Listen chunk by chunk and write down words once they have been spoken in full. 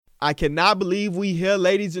I cannot believe we here,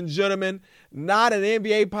 ladies and gentlemen. Not an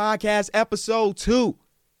NBA podcast episode 2.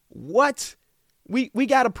 What? We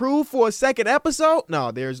got approved for a second episode?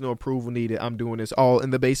 No, there's no approval needed. I'm doing this all in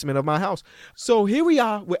the basement of my house. So here we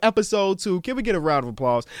are with episode 2. Can we get a round of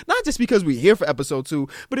applause? Not just because we're here for episode 2,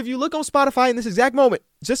 but if you look on Spotify in this exact moment,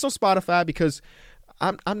 just on Spotify, because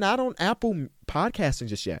I'm not on Apple podcasting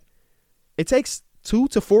just yet. It takes 2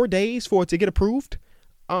 to 4 days for it to get approved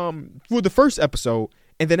for the first episode.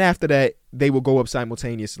 And then after that, they will go up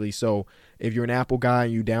simultaneously. So if you're an Apple guy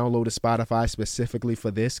and you downloaded Spotify specifically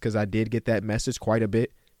for this, because I did get that message quite a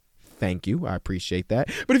bit, thank you. I appreciate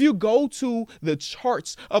that. But if you go to the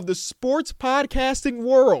charts of the sports podcasting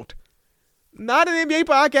world, Not an NBA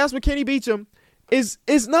podcast with Kenny Beecham is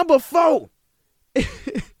number 4.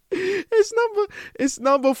 It's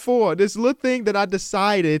number 4. This little thing that I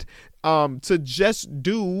decided to just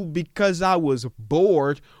do because I was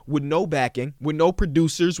bored, with no backing, with no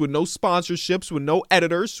producers, with no sponsorships, with no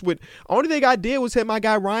editors. Only thing I did was hit my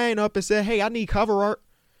guy Ryan up and said, hey, I need cover art.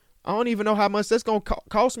 I don't even know how much that's going to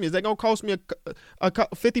cost me. Is that going to cost me a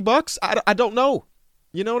 $50? I don't know.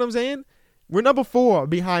 You know what I'm saying? We're number 4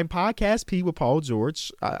 behind Podcast P with Paul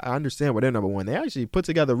George. I understand why they're number 1. They actually put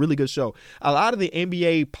together a really good show. A lot of the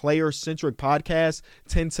NBA player-centric podcasts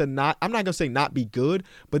tend to not, I'm not going to say not be good,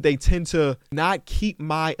 but they tend to not keep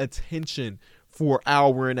my attention for an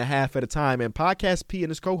hour and a half at a time. And Podcast P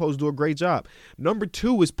and his co-host do a great job. Number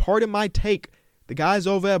 2 is Part of My Take. The guys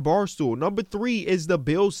over at Barstool. Number 3 is the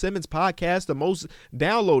Bill Simmons podcast, the most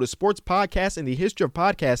downloaded sports podcast in the history of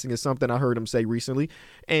podcasting, is something I heard him say recently.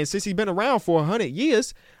 And since he's been around for 100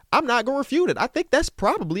 years, I'm not going to refute it. I think that's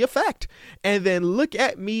probably a fact. And then look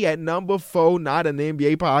at me at number 4, Not an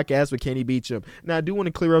NBA podcast with Kenny Beecham. Now, I do want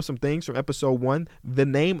to clear up some things from episode 1. The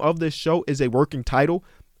name of this show is a working title.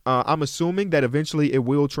 I'm assuming that eventually it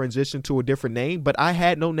will transition to a different name, but I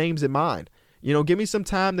had no names in mind. You know, give me some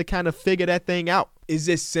time to kind of figure that thing out. Is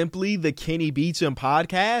it simply the Kenny Beecham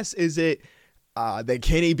podcast? Is it the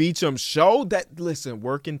Kenny Beecham show? Listen,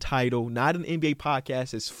 working title, Not an NBA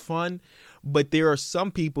podcast is fun, but there are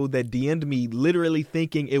some people that DM'd me literally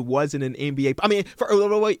thinking it wasn't an NBA. I mean,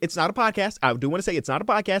 wait, it's not a podcast. I do want to say it's not a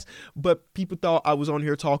podcast, but people thought I was on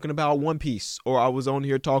here talking about One Piece, or I was on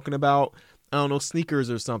here talking about, I don't know,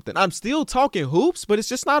 sneakers or something. I'm still talking hoops, but it's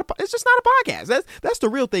just not a podcast. That's the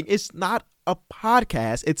real thing. It's not a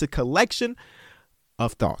podcast. It's a collection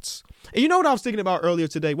of thoughts. And you know what I was thinking about earlier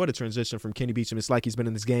today? What a transition from Kenny Beecham. It's like he's been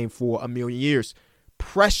in this game for a million years.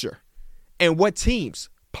 Pressure. And what teams,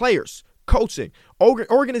 players, coaching,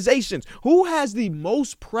 organizations, who has the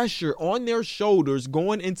most pressure on their shoulders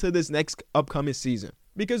going into this next upcoming season?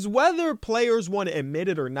 Because whether players want to admit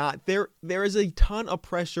it or not, there is a ton of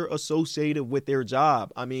pressure associated with their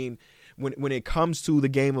job. I mean, when it comes to the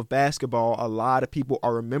game of basketball, a lot of people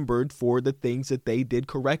are remembered for the things that they did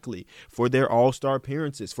correctly, for their all-star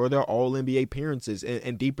appearances, for their all-NBA appearances,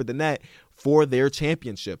 and deeper than that, for their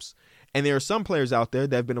championships. And there are some players out there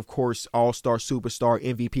that have been, of course, all-star, superstar,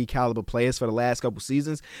 MVP caliber players for the last couple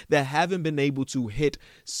seasons that haven't been able to hit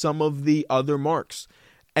some of the other marks.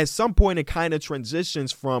 At some point, it kind of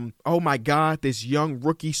transitions from, oh my God, this young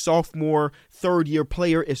rookie, sophomore, third-year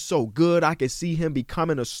player is so good. I can see him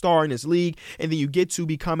becoming a star in this league. And then you get to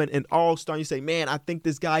becoming an all-star. And you say, man, I think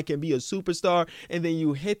this guy can be a superstar. And then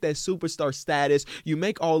you hit that superstar status. You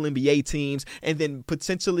make all NBA teams and then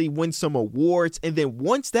potentially win some awards. And then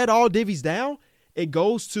once that all divvies down, it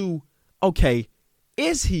goes to, okay,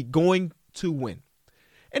 is he going to win?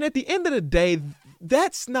 And at the end of the day,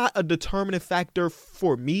 that's not a determinant factor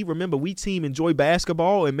for me. Remember, we team Enjoy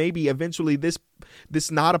Basketball, and maybe eventually this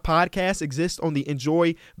not a podcast exists on the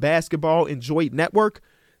Enjoy Basketball Enjoy network.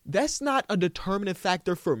 That's not a determinant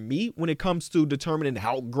factor for me when it comes to determining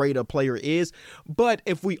how great a player is. But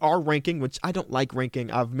if we are ranking, which I don't like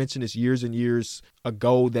ranking, I've mentioned this years and years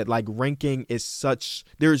ago, that like ranking is such,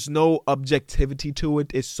 there's no objectivity to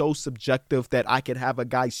it. It's so subjective that I could have a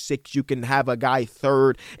guy 6, you can have a guy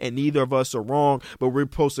 3rd, and neither of us are wrong, but we're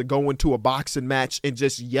supposed to go into a boxing match and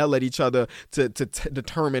just yell at each other to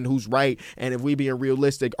determine who's right. And if we being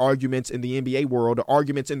realistic, arguments in the NBA world, or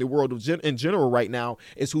arguments in the world in general right now,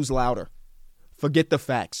 is who's louder. Forget the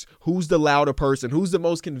facts. Who's the louder person? Who's the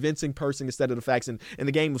most convincing person instead of the facts? In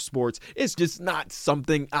the game of sports, it's just not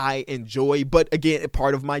something I enjoy. But again,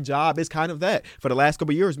 part of my job is kind of that. For the last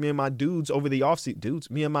couple of years, me and my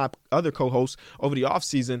me and my other co-hosts over the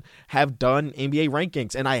offseason have done NBA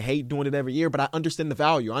rankings. And I hate doing it every year, but I understand the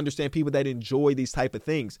value. I understand people that enjoy these type of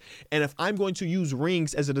things. And if I'm going to use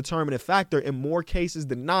rings as a determinant factor, in more cases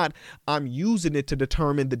than not, I'm using it to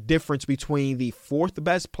determine the difference between the 4th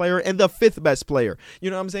best player and the 5th best player player. You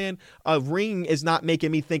know what I'm saying? A ring is not making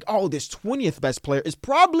me think, oh, this 20th best player is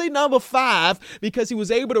probably number 5 because he was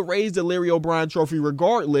able to raise the Larry O'Brien trophy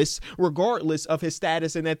regardless of his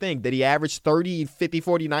status in that thing. Did he average 30, 50,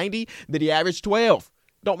 40, 90? Did he average 12?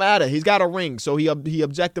 Don't matter. He's got a ring, so he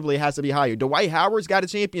objectively has to be higher. Dwight Howard's got a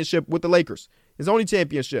championship with the Lakers. His only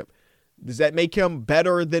championship. Does that make him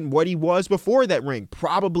better than what he was before that ring?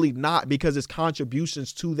 Probably not, because his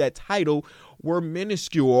contributions to that title were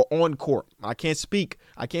minuscule on court. I can't speak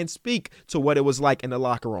to what it was like in the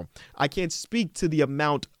locker room. I can't speak to the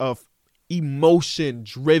amount of emotion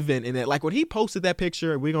driven in it. Like when he posted that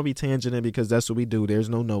picture, we're going to be tangenting because that's what we do. There's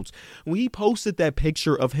no notes. When he posted that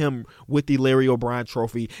picture of him with the Larry O'Brien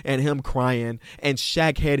trophy and him crying, and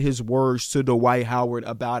Shaq had his words to Dwight Howard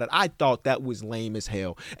about it, I thought that was lame as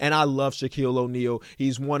hell. And I love Shaquille O'Neal.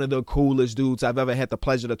 He's one of the coolest dudes I've ever had the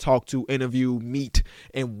pleasure to talk to, interview, meet,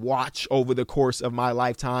 and watch over the course of my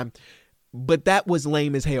lifetime. But that was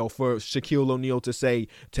lame as hell for Shaquille O'Neal to say,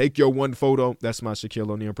 take your one photo. That's my Shaquille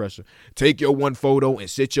O'Neal impression. Take your one photo and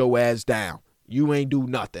sit your ass down. You ain't do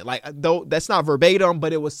nothing. Like, though that's not verbatim,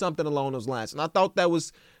 but it was something along those lines. And I thought that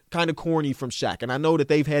was kind of corny from Shaq. And I know that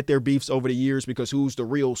they've had their beefs over the years because who's the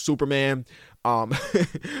real Superman?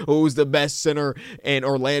 Who's the best center in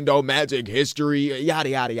Orlando Magic history? Yada,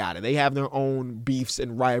 yada, yada. They have their own beefs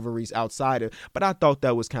and rivalries outside of, but I thought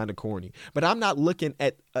that was kind of corny. But I'm not looking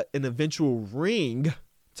at an eventual ring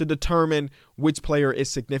to determine which player is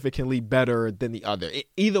significantly better than the other.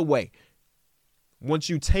 Either way, once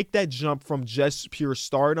you take that jump from just pure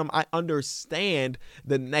stardom, I understand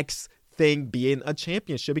the next thing being a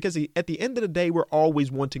championship, because at the end of the day, we're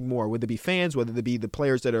always wanting more, whether it be fans, whether it be the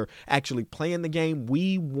players that are actually playing the game.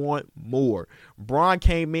 We want more. Bron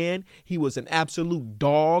came in. He was an absolute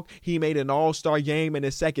dog. He made an all-star game in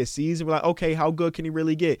his second season. We're like, okay, how good can he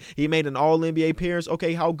really get? He made an all-NBA appearance.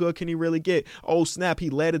 Okay, how good can he really get? Oh, snap. He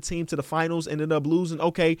led a team to the finals, ended up losing.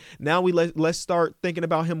 Okay, now let's start thinking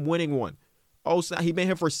about him winning one. Oh, snap. He been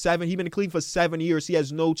here for 7. He been in Cleveland for 7 years. He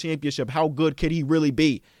has no championship. How good could he really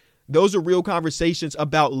be? Those are real conversations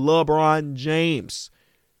about LeBron James,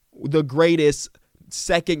 the greatest,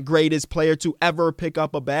 second greatest player to ever pick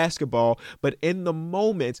up a basketball. But in the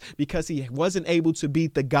moment, because he wasn't able to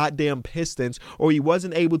beat the goddamn Pistons, or he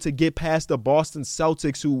wasn't able to get past the Boston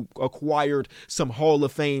Celtics, who acquired some Hall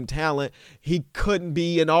of Fame talent, he couldn't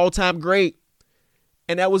be an all-time great.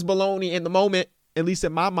 And that was baloney in the moment, at least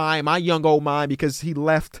in my mind, my young old mind, because he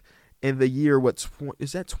left in the year,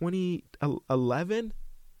 is that 2011?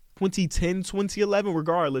 2010, 2011,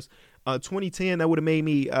 regardless. 2010, that would have made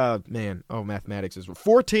me, mathematics is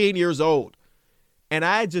 14 years old. And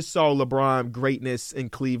I just saw LeBron greatness in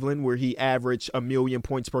Cleveland, where he averaged 1 million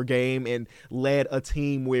points per game and led a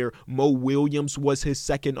team where Mo Williams was his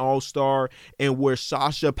second all-star, and where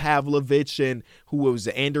Sasha Pavlovich and who was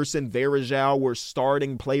Anderson Varejao were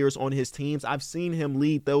starting players on his teams. I've seen him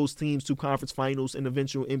lead those teams to conference finals and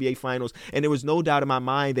eventual NBA finals, and there was no doubt in my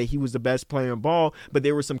mind that he was the best player in ball, but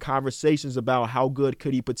there were some conversations about how good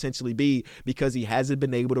could he potentially be because he hasn't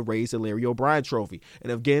been able to raise the Larry O'Brien trophy. And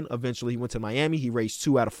again, eventually he went to Miami. He raised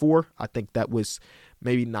 2 out of 4. I think that was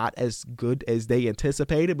maybe not as good as they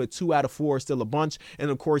anticipated, but 2 out of 4 is still a bunch.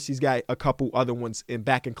 And of course, he's got a couple other ones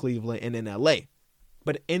back in Cleveland and in LA.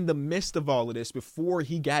 But in the midst of all of this, before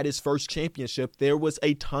he got his first championship, there was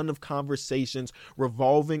a ton of conversations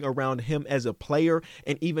revolving around him as a player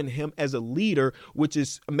and even him as a leader, which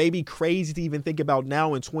is maybe crazy to even think about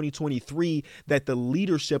now in 2023 that the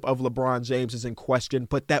leadership of LeBron James is in question,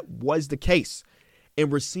 but that was the case. And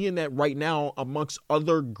we're seeing that right now amongst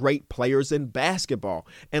other great players in basketball.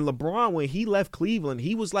 And LeBron, when he left Cleveland,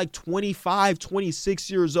 he was like 25, 26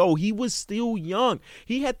 years old. He was still young.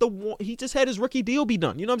 He just had his rookie deal be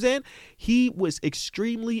done. You know what I'm saying? He was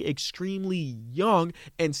extremely, extremely young.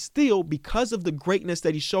 And still, because of the greatness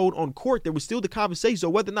that he showed on court, there was still the conversation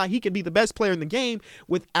of whether or not he can be the best player in the game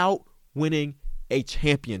without winning a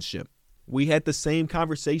championship. We had the same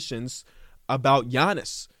conversations about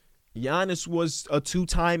Giannis. Giannis was a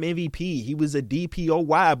 2-time MVP. He was a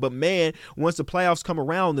DPOY, but man, once the playoffs come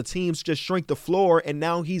around, the teams just shrink the floor, and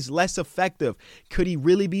now he's less effective. Could he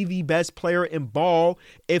really be the best player in ball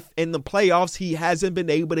if in the playoffs he hasn't been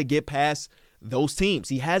able to get past those teams?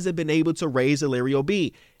 He hasn't been able to raise a Larry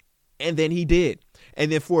O'B. And then he did. And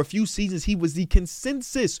then for a few seasons, he was the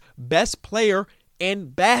consensus best player in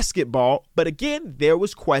basketball. But again, there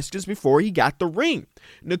was questions before he got the ring.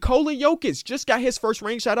 Nikola Jokic just got his first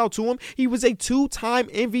ring. Shout out to him. He was a 2-time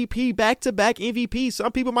MVP, back-to-back MVP.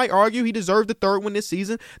 Some people might argue he deserved the 3rd one this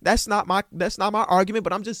season. That's not my argument,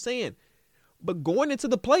 but I'm just saying. But going into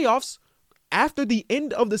the playoffs, after the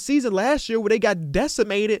end of the season last year where they got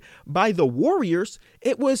decimated by the Warriors,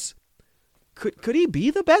 it was, could he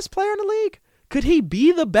be the best player in the league? Could he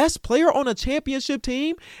be the best player on a championship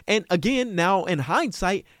team? And again, now in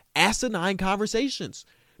hindsight, asinine conversations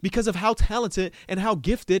because of how talented and how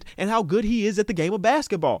gifted and how good he is at the game of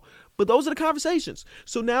basketball. But those are the conversations.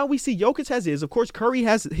 So now we see Jokic has his. Of course, Curry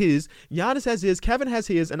has his. Giannis has his. Kevin has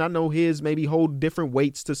his. And I know his maybe hold different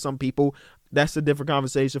weights to some people. That's a different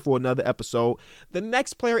conversation for another episode. The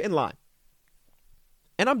next player in line.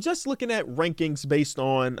 And I'm just looking at rankings based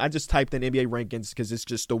on, I just typed in NBA rankings because it's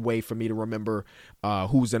just a way for me to remember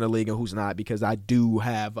who's in the league and who's not, because I do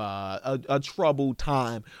have a troubled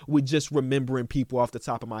time with just remembering people off the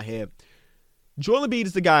top of my head. Joel Embiid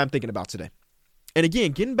is the guy I'm thinking about today. And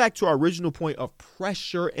again, getting back to our original point of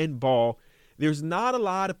pressure and ball, there's not a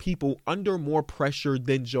lot of people under more pressure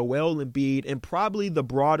than Joel Embiid and probably the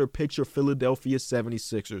broader picture Philadelphia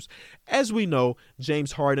 76ers. As we know,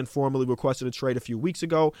 James Harden formally requested a trade a few weeks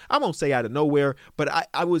ago. I won't say out of nowhere, but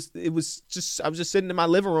I was just sitting in my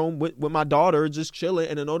living room with my daughter just chilling,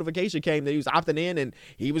 and a notification came that he was opting in and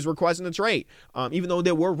he was requesting a trade. Even though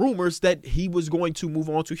there were rumors that he was going to move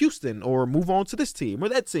on to Houston or move on to this team or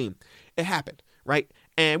that team. It happened. Right.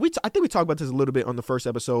 And I think we talked about this a little bit on the first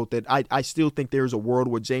episode, that I still think there's a world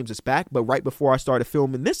where James is back. But right before I started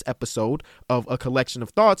filming this episode of A Collection of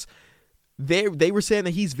Thoughts, they were saying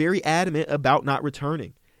that he's very adamant about not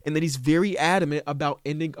returning and that he's very adamant about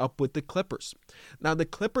ending up with the Clippers. Now, the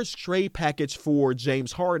Clippers trade package for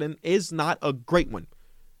James Harden is not a great one.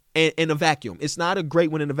 In a vacuum. It's not a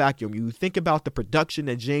great one in a vacuum. You think about the production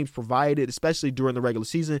that James provided, especially during the regular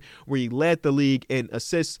season where he led the league in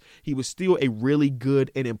assists. He was still a really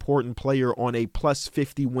good and important player on a plus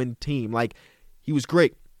 50 win team. Like, he was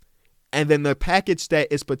great. And then the package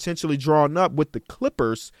that is potentially drawn up with the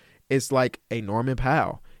Clippers is like a Norman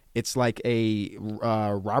Powell. It's like a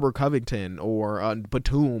Robert Covington or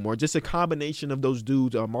Batum, or just a combination of those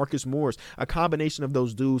dudes, Marcus Morris, a combination of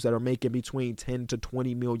those dudes that are making between $10 to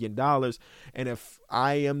 $20 million. And if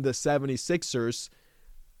I am the 76ers,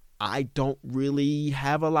 I don't really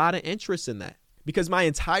have a lot of interest in that. Because my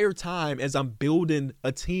entire time as I'm building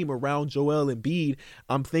a team around Joel Embiid,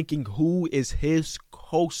 I'm thinking, who is his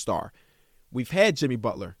co-star? We've had Jimmy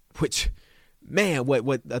Butler, which... Man,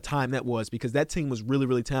 what a time that was, because that team was really,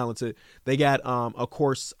 really talented. They got, of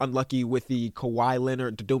course, unlucky with the Kawhi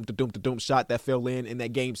Leonard da-doom shot that fell in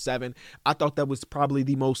that Game 7. I thought that was probably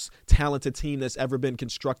the most talented team that's ever been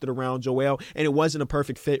constructed around Joel, and it wasn't a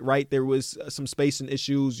perfect fit, right? There was some spacing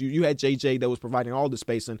issues. You had JJ that was providing all the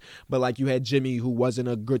spacing, but like you had Jimmy, who wasn't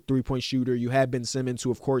a good three-point shooter. You had Ben Simmons,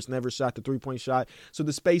 who, of course, never shot the three-point shot. So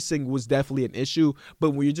the spacing was definitely an issue,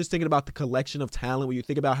 but when you're just thinking about the collection of talent, when you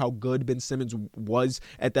think about how good Ben Simmons was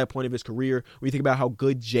at that point of his career, when you think about how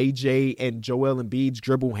good JJ and Joel Embiid's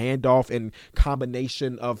dribble handoff and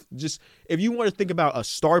combination of just, if you want to think about a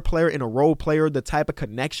star player and a role player, the type of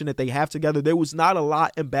connection that they have together, there was not a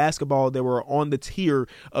lot in basketball that were on the tier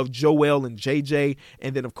of Joel and JJ.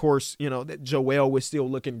 And then, of course, that Joel was still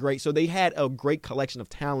looking great. So they had a great collection of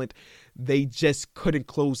talent. They just couldn't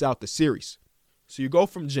close out the series. So you go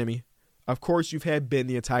from Jimmy. Of course, you've had Ben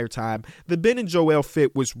the entire time. The Ben and Joel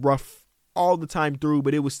fit was rough all the time through,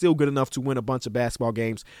 but it was still good enough to win a bunch of basketball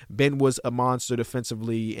games. Ben was a monster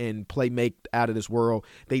defensively and play make out of this world.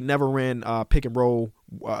 They never ran pick and roll,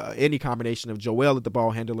 any combination of Joel as the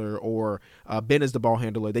ball handler or Ben as the ball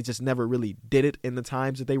handler. They just never really did it in the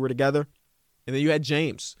times that they were together. And then you had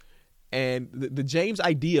James. And the James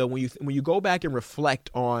idea, when you go back and reflect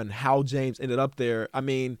on how James ended up there, I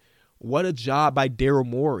mean, what a job by Daryl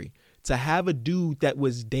Morey. To have a dude that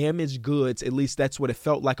was damaged goods, at least that's what it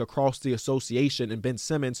felt like across the association, and Ben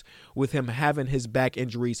Simmons, with him having his back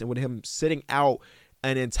injuries and with him sitting out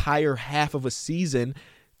an entire half of a season,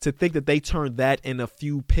 to think that they turned that and a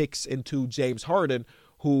few picks into James Harden,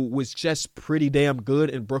 who was just pretty damn good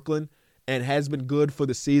in Brooklyn and has been good for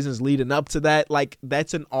the seasons leading up to that. Like,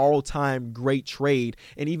 that's an all-time great trade.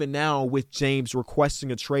 And even now, with James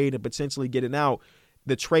requesting a trade and potentially getting out,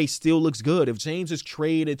 the trade still looks good. If James is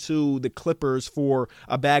traded to the Clippers for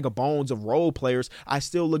a bag of bones of role players, I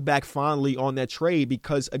still look back fondly on that trade,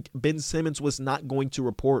 because Ben Simmons was not going to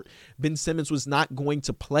report. Ben Simmons was not going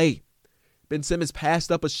to play. Ben Simmons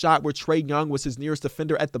passed up a shot where Trae Young was his nearest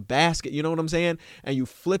defender at the basket. You know what I'm saying? And you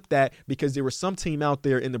flip that because there was some team out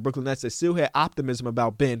there in the Brooklyn Nets that still had optimism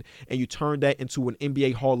about Ben, and you turned that into an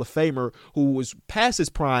NBA Hall of Famer who was past his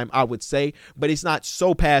prime, I would say, but he's not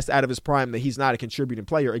so past out of his prime that he's not a contributing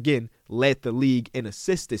player. Again, led the league in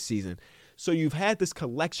assists this season. So you've had this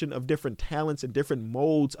collection of different talents and different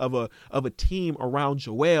molds of a team around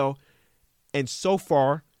Joel, and so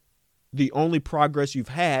far, The only progress you've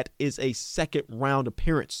had is a second round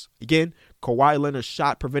appearance. Again, Kawhi Leonard's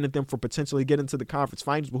shot prevented them from potentially getting to the conference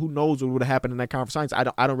finals, but who knows what would have happened in that conference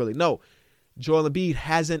finals? I don't really know. Joel Embiid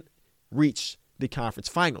hasn't reached the conference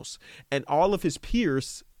finals. And all of his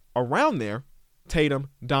peers around there, Tatum,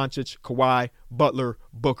 Doncic, Kawhi, Butler,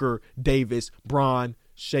 Booker, Davis, Bron,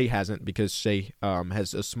 Shea hasn't because Shea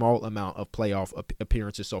has a small amount of playoff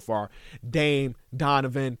appearances so far. Dame,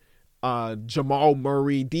 Donovan, Jamal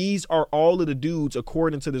Murray. These are all of the dudes,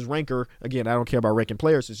 according to this ranker. Again, I don't care about ranking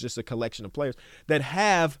players. It's just a collection of players that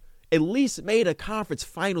have at least made a conference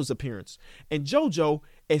finals appearance. And JoJo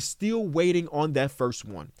is still waiting on that first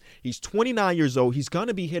one. He's 29 years old. He's going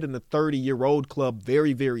to be hitting the 30-year-old club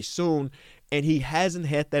very, very soon. And he hasn't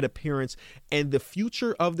had that appearance. And the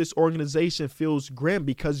future of this organization feels grim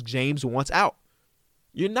because James wants out.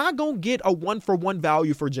 You're not going to get a one-for-one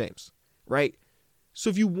value for James, right? So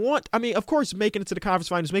if you want, I mean, of course, making it to the conference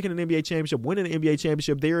finals, making an NBA championship, winning an NBA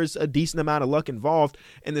championship, there is a decent amount of luck involved.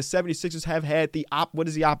 And the 76ers have had what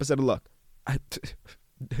is the opposite of luck?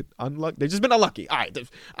 Unlucky. They've just been unlucky. All right.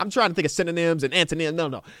 I'm trying to think of synonyms and antonyms.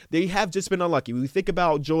 No. They have just been unlucky. When we think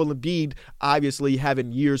about Joel Embiid, obviously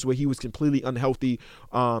having years where he was completely unhealthy.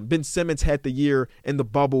 Ben Simmons had the year in the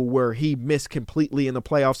bubble where he missed completely in the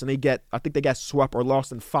playoffs, and I think they got swept or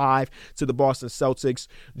lost in 5 to the Boston Celtics.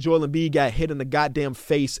 Joel Embiid got hit in the goddamn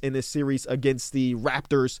face in this series against the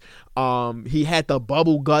Raptors. He had the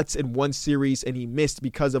bubble guts in one series, and he missed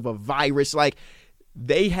because of a virus.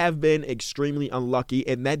 They have been extremely unlucky,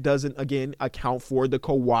 and that doesn't, again, account for the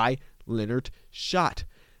Kawhi Leonard shot.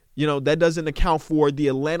 That doesn't account for the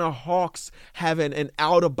Atlanta Hawks having an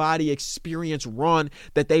out-of-body experience run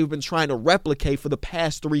that they've been trying to replicate for the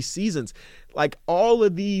past 3 seasons. All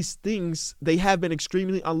of these things, they have been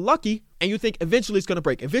extremely unlucky, and you think eventually it's going to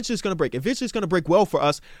break, eventually it's going to break, eventually it's going to break well for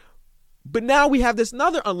us. But now we have this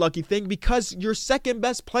another unlucky thing because your second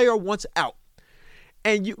best player wants out.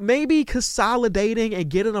 And you maybe consolidating and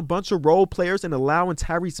getting a bunch of role players and allowing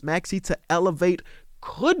Tyrese Maxey to elevate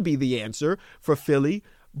could be the answer for Philly.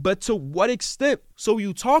 But to what extent? So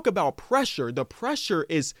you talk about pressure. The pressure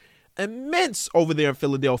is immense over there in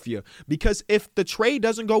Philadelphia because if the trade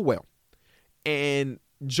doesn't go well and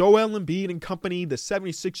Joel Embiid and company, the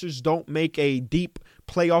 76ers don't make a deep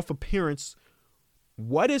playoff appearance,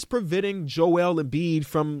 what is preventing Joel Embiid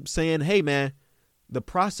from saying, hey, man, the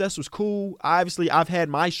process was cool. Obviously, I've had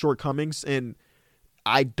my shortcomings, and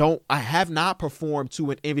I have not performed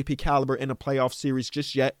to an MVP caliber in a playoff series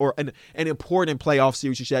just yet, or an important playoff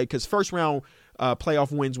series just yet, because first round playoff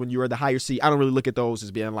wins when you're the higher seed, I don't really look at those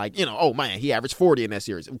as being oh, man, he averaged 40 in that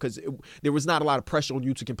series, because there was not a lot of pressure on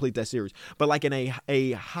you to complete that series. But in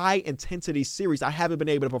a high-intensity series, I haven't been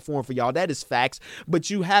able to perform for y'all. That is facts. But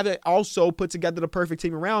you haven't also put together the perfect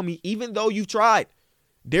team around me, even though you've tried.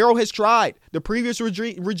 Daryl has tried. The previous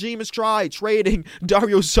regime has tried trading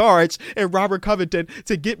Dario Saric and Robert Covington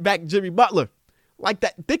to get back Jimmy Butler.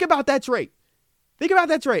 That. Think about that trade.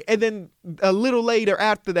 And then a little later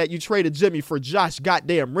after that, you traded Jimmy for Josh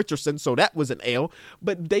goddamn Richardson. So that was an L.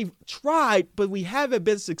 But they've tried, but we haven't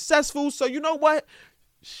been successful. So you know what?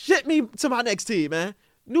 Shit me to my next team, man.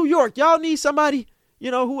 New York, y'all need somebody.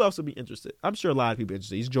 Who else would be interested? I'm sure a lot of people are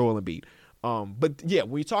interested. He's Joel Embiid. But yeah,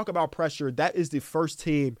 when you talk about pressure, that is the first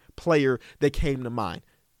team player that came to mind.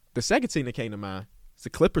 The second team that came to mind is the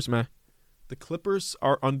Clippers, man. The Clippers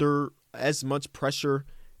are under as much pressure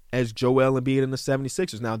as Joel Embiid and the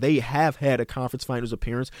 76ers. Now, they have had a conference finals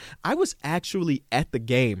appearance. I was actually at the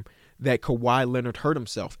game that Kawhi Leonard hurt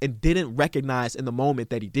himself and didn't recognize in the moment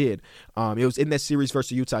that he did. It was in that series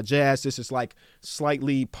versus Utah Jazz. This is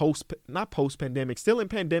slightly not post-pandemic, still in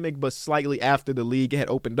pandemic, but slightly after the league had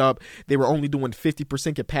opened up. They were only doing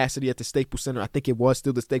 50% capacity at the Staples Center. I think it was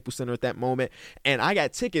still the Staples Center at that moment. And I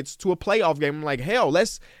got tickets to a playoff game. I'm like, hell,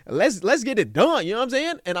 let's get it done. You know what I'm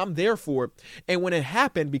saying? And I'm there for it. And when it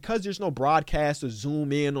happened, because there's no broadcast to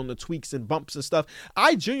zoom in on the tweaks and bumps and stuff,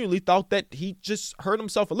 I genuinely thought that he just hurt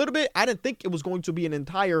himself a little bit. I didn't think it was going to be an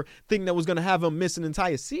entire thing that was going to have him miss an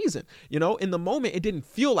entire season. In the moment, it didn't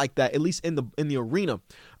feel like that, at least in the arena.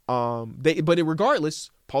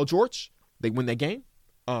 Regardless, Paul George, they win that game.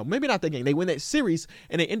 Maybe not that game. They win that series,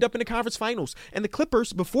 and they end up in the conference finals. And the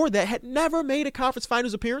Clippers, before that, had never made a conference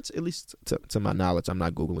finals appearance, at least to my knowledge. I'm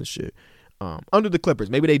not Googling shit. Under the Clippers.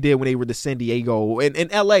 Maybe they did when they were the San Diego and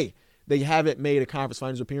L.A., they haven't made a conference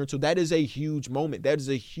finals appearance. So that is a huge moment. That is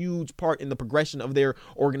a huge part in the progression of their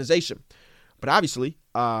organization. But obviously,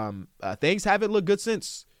 things haven't looked good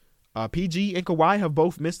since. PG and Kawhi have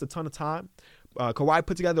both missed a ton of time. Kawhi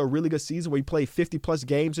put together a really good season where he played 50-plus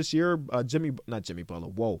games this year. Paul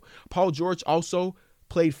George also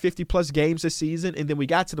played 50-plus games this season, and then we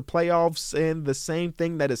got to the playoffs, and the same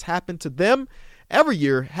thing that has happened to them every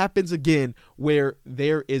year happens again where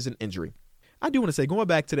there is an injury. I do want to say, going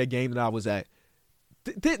back to that game that I was at,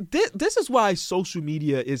 this is why social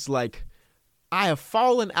media is like, I have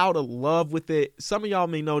fallen out of love with it. Some of y'all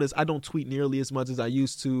may notice I don't tweet nearly as much as I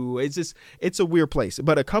used to. It's a weird place.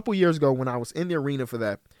 But a couple years ago when I was in the arena for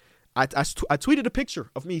that, I tweeted a picture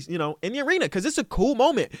of me, in the arena because it's a cool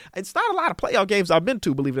moment. It's not a lot of playoff games I've been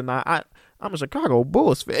to, believe it or not. I'm a Chicago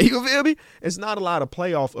Bulls fan. You feel me? It's not a lot of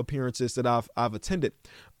playoff appearances that I've attended.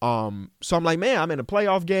 So I'm like, man, I'm in a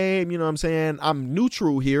playoff game. You know what I'm saying? I'm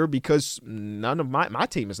neutral here because none of my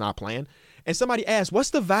team is not playing. And somebody asked, what's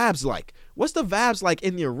the vibes like? What's the vibes like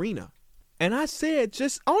in the arena? And I said,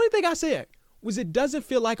 only thing I said was it doesn't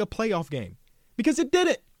feel like a playoff game because it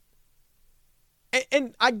didn't.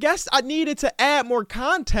 And I guess I needed to add more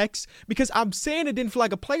context because I'm saying it didn't feel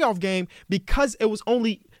like a playoff game because it was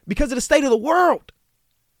only because of the state of the world.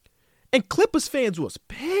 And Clippers fans was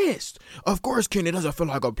pissed. Of course, Ken, it doesn't feel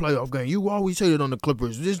like a playoff game. You always say it on the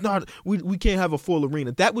Clippers. It's not. We can't have a full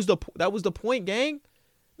arena. That was the point, gang.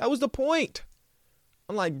 That was the point.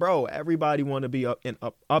 I'm like, bro, everybody want to be up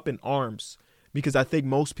in arms because I think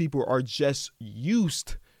most people are just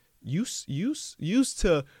used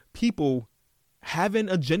to people having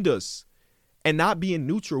agendas and not being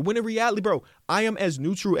neutral. When in reality, bro, I am as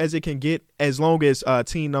neutral as it can get as long as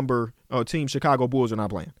team Chicago Bulls are not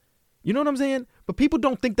playing. You know what I'm saying? But people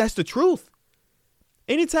don't think that's the truth.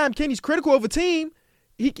 Anytime Kenny's critical of a team,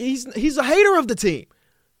 he's a hater of the team.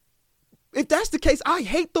 If that's the case, I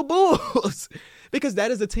hate the Bulls because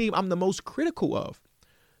that is the team I'm the most critical of.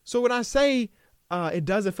 So when I say it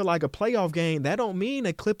doesn't feel like a playoff game, that don't mean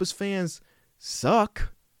that Clippers fans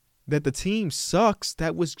suck, that the team sucks.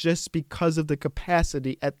 That was just because of the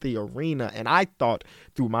capacity at the arena. And I thought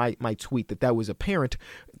through my tweet that was apparent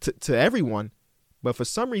to everyone. But for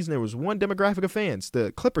some reason, there was one demographic of fans,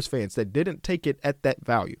 the Clippers fans, that didn't take it at that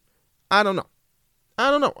value. I don't know.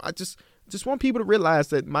 I just want people to realize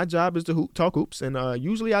that my job is to talk hoops, and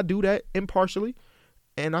usually I do that impartially,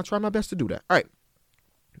 and I try my best to do that. All right,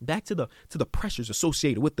 back to the pressures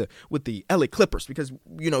associated with the LA Clippers, because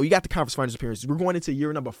you got the conference finals appearances. We're going into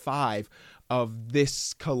year number 5 of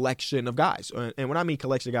this collection of guys, and when I mean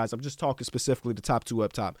collection of guys, I'm just talking specifically the top 2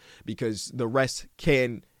 up top, because the rest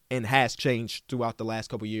can and has changed throughout the last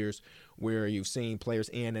couple of years, where you've seen players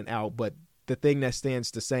in and out, but the thing that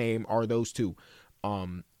stands the same are those 2.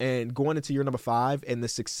 And going into year number 5 and the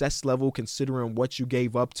success level, considering what you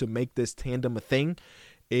gave up to make this tandem a thing,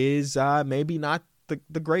 is maybe not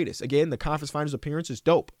the greatest. Again, the conference finals appearance is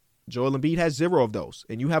dope. Joel Embiid has 0 of those,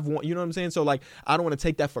 and you have 1. You know what I'm saying? So, like, I don't want to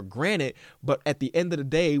take that for granted. But at the end of the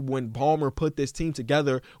day, when Ballmer put this team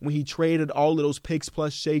together, when he traded all of those picks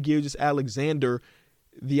plus Shai Gilgeous-Alexander,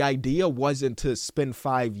 the idea wasn't to spend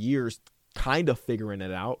 5 years kind of figuring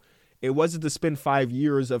it out. It wasn't to spend 5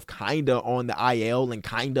 years of kind of on the IL and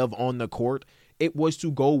kind of on the court. It was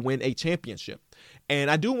to go win a championship.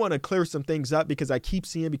 And I do want to clear some things up because I keep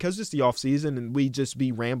seeing, because it's the offseason and we just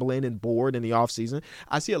be rambling and bored in the offseason,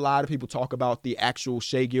 I see a lot of people talk about the actual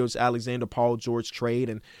Shai Gilgeous-Alexander Paul George trade.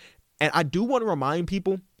 And I do want to remind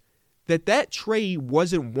people that trade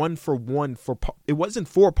wasn't 1-for-1 it wasn't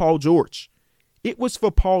for Paul George. It was for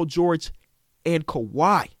Paul George and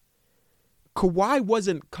Kawhi. Kawhi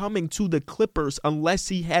wasn't coming to the Clippers unless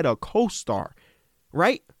he had a co-star,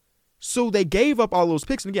 right? So they gave up all those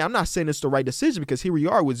picks. And again, I'm not saying it's the right decision because here we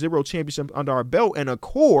are with 0 championship under our belt and a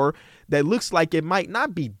core that looks like it might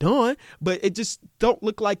not be done, but it just don't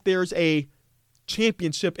look like there's a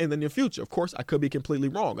championship in the near future. Of course, I could be completely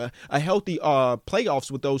wrong. A healthy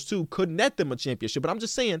playoffs with those 2 could net them a championship. But I'm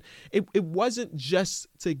just saying it wasn't just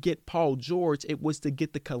to get Paul George. It was to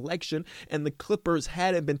get the collection. And the Clippers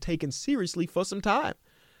hadn't been taken seriously for some time.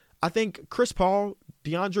 I think Chris Paul,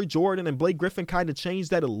 DeAndre Jordan, and Blake Griffin kind of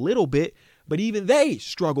changed that a little bit. But even they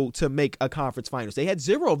struggled to make a conference finals. They had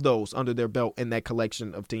 0 of those under their belt in that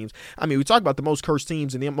collection of teams. I mean, we talk about the most cursed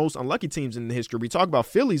teams and the most unlucky teams in the history. We talk about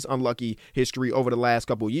Philly's unlucky history over the last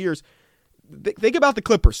couple of years. Think about the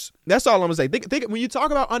Clippers. That's all I'm going to say. Think, when you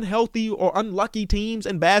talk about unhealthy or unlucky teams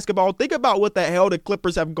in basketball, think about what the hell the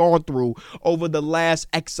Clippers have gone through over the last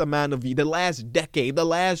X amount of years, the last decade, the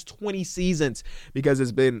last 20 seasons, because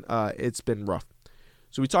it's been rough.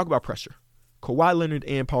 So we talk about pressure. Kawhi Leonard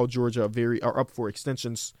and Paul George are up for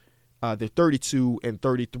extensions. They're 32 and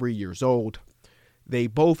 33 years old. They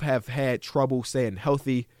both have had trouble staying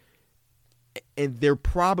healthy, and they're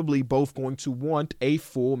probably both going to want a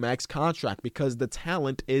full max contract because the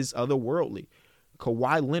talent is otherworldly.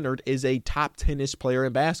 Kawhi Leonard is a top 10-ish player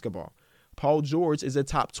in basketball. Paul George is a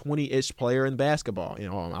top 20-ish player in basketball.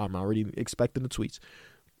 I'm already expecting the tweets.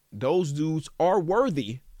 Those dudes are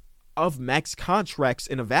worthy of max contracts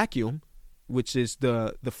in a vacuum, which is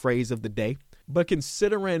the phrase of the day. But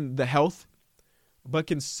considering the health, but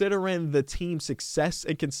considering the team's success,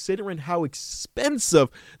 and considering how expensive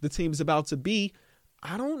the team's about to be,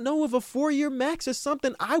 I don't know if a 4-year max is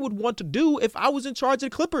something I would want to do if I was in charge of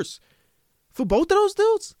the Clippers. For both of those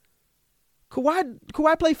dudes,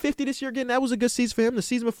 Kawhi played 50 this year again. That was a good season for him. The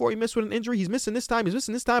season before he missed with an injury. He's missing this time.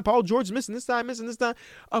 Paul George is missing this time.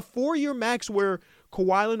 A 4-year max where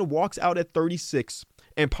Kawhi Leonard walks out at 36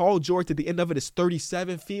 and Paul George at the end of it is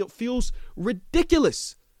 37 feels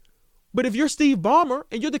ridiculous. But if you're Steve Ballmer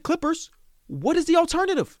and you're the Clippers, what is the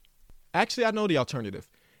alternative? Actually, I know the alternative.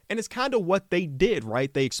 And it's kind of what they did,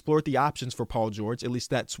 right? They explored the options for Paul George. At least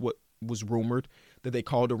that's what was rumored, that they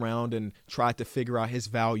called around and tried to figure out his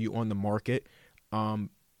value on the market,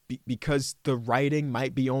 because the writing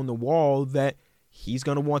might be on the wall that he's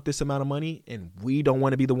going to want this amount of money and we don't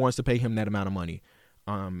want to be the ones to pay him that amount of money.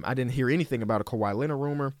 I didn't hear anything about a Kawhi Leonard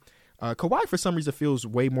rumor. Kawhi, for some reason, feels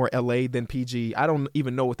way more LA than PG. I don't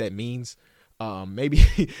even know what that means. Maybe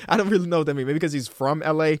I don't really know what that means. Maybe because he's from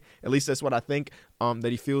LA. At least that's what I think.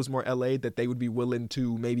 That he feels more LA, that they would be willing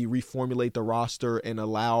to maybe reformulate the roster and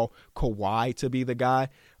allow Kawhi to be the guy,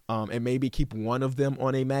 and maybe keep one of them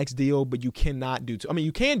on a max deal. But you cannot do two. I mean,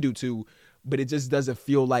 you can do two, but it just doesn't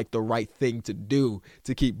feel like the right thing to do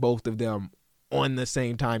to keep both of them on the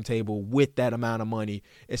same timetable with that amount of money,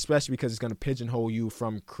 especially because it's going to pigeonhole you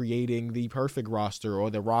from creating the perfect roster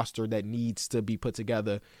or the roster that needs to be put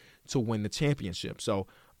together to win the championship. So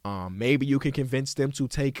maybe you can convince them to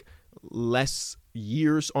take less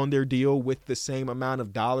years on their deal with the same amount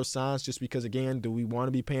of dollar signs, just because, again, do we want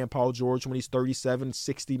to be paying Paul George when he's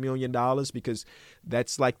 $60 million? Because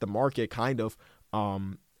that's like the market, kind of.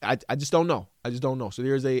 I just don't know. So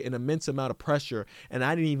there's an immense amount of pressure. And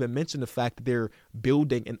I didn't even mention the fact that they're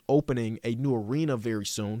building and opening a new arena very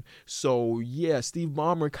soon. So, yeah, Steve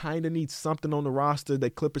Ballmer kind of needs something on the roster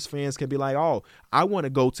that Clippers fans can be like, oh, I want to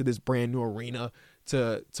go to this brand new arena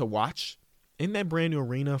to watch. In that brand new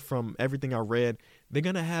arena, from everything I read, they're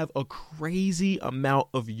going to have a crazy amount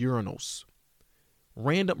of urinals.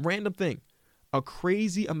 Random thing. A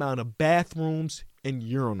crazy amount of bathrooms and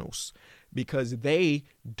urinals. Because they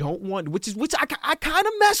don't want, which I kind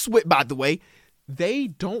of mess with, by the way. They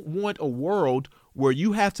don't want a world where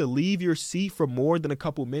you have to leave your seat for more than a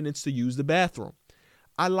couple minutes to use the bathroom.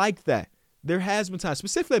 I like that. There has been times,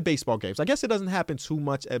 specifically at baseball games. I guess it doesn't happen too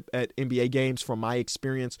much at NBA games from my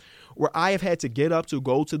experience, where I have had to get up to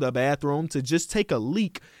go to the bathroom to just take a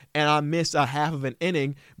leak, and I miss a half of an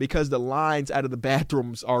inning because the lines out of the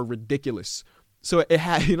bathrooms are ridiculous. So you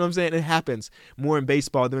know what I'm saying? It happens more in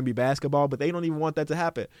baseball than maybe basketball, but they don't even want that to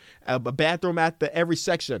happen. A bathroom at every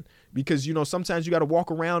section, because, sometimes you got to walk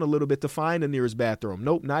around a little bit to find the nearest bathroom.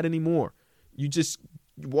 Nope, not anymore. You just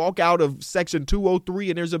walk out of section 203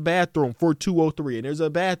 and there's a bathroom for 203, and there's a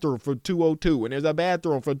bathroom for 202, and there's a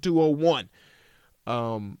bathroom for 201.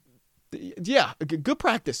 Yeah, good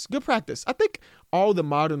practice. I think all the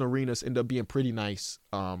modern arenas end up being pretty nice.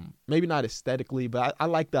 Maybe not aesthetically, but I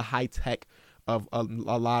like the high tech of a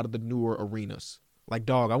lot of the newer arenas. Like,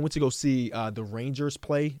 I went to go see the Rangers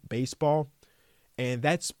play baseball, and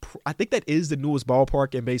I think that is the newest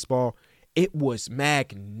ballpark in baseball. It was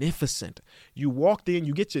magnificent. You walked in,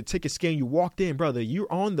 you get your ticket scan, you walked in, brother, you're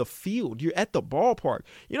on the field, you're at the ballpark.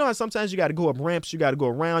 You know how sometimes you got to go up ramps, you got to go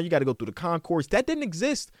around, you got to go through the concourse. That didn't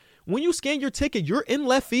exist. When you scan your ticket, you're in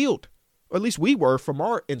left field. Or at least we were from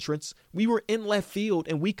our entrance. We were in left field,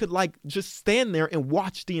 and we could just stand there and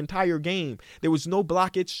watch the entire game. There was no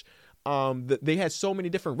blockage. They had so many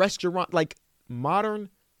different restaurants. Modern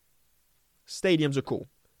stadiums are cool.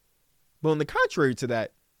 But on the contrary to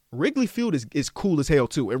that, Wrigley Field is cool as hell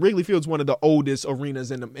too. And Wrigley Field is one of the oldest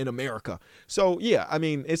arenas in America. So yeah, I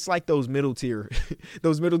mean, it's like those middle tier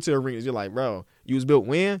arenas. You're like, bro, you was built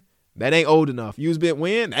when? That ain't old enough. You was built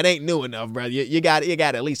when? That ain't new enough, bro. You got to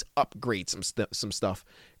at least upgrade some stuff.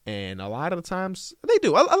 And a lot of the times they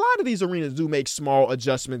do. A lot of these arenas do make small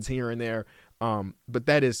adjustments here and there. But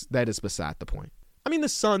that is beside the point. I mean, the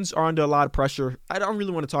Suns are under a lot of pressure. I don't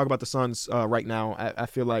really want to talk about the Suns right now. I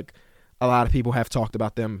feel like a lot of people have talked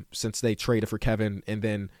about them since they traded for Kevin and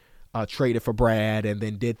then traded for Brad and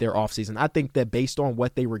then did their offseason. I think that based on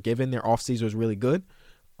what they were given, their offseason was really good.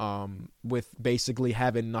 With basically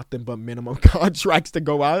having nothing but minimum contracts to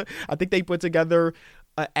go out. I think they put together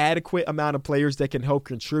an adequate amount of players that can help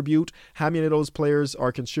contribute. How many of those players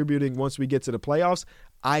are contributing once we get to the playoffs?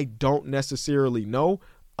 I don't necessarily know.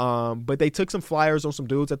 But they took some flyers on some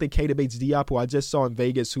dudes. I think Keita Bates-Diop, who I just saw in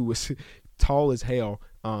Vegas, who was tall as hell.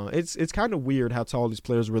 It's kind of weird how tall these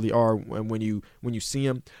players really are when you see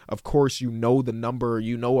them. Of course, you know the number.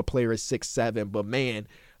 You know a player is 6'7", but man,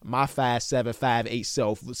 my 5'7", 5'8"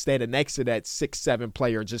 self standing next to that 6'7"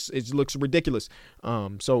 player it looks ridiculous.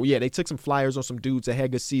 So yeah, they took some flyers on some dudes that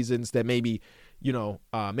had good seasons that maybe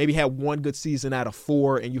maybe had one good season out of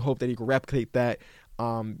 4, and you hope that he can replicate that.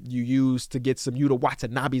 You use to get some Yuta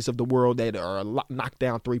Watanabes of the world that are a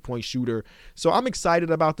knockdown 3-point shooter. So I'm excited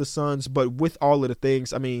about the Suns, but with all of the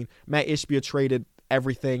things, I mean, Matt Ishbia traded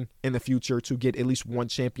everything in the future to get at least one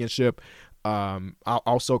championship.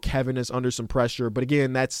 Also, Kevin is under some pressure, but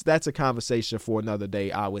again, that's a conversation for another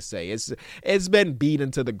day. I would say it's been beaten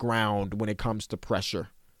to the ground when it comes to pressure.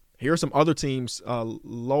 Here are some other teams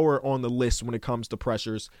lower on the list when it comes to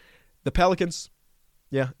pressures. The Pelicans.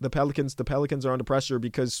 Yeah, the Pelicans are under pressure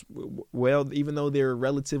because, well, even though they're a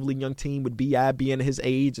relatively young team with B.I. being his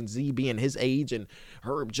age and Z being his age and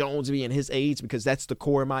Herb Jones being his age, because that's the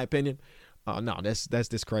core in my opinion. No, that's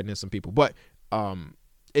discrediting some people. But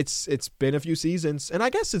it's been a few seasons, and I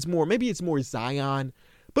guess maybe it's more Zion.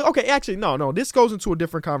 But okay, actually, no, this goes into a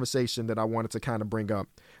different conversation that I wanted to kind of bring up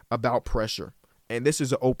about pressure. And this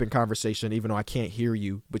is an open conversation, even though I can't hear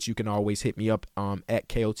you, but you can always hit me up at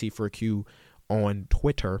KOT for a Q on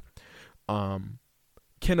Twitter.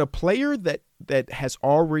 Can a player that has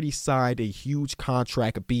already signed a huge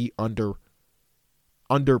contract be under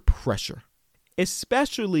pressure,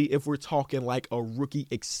 especially if we're talking like a rookie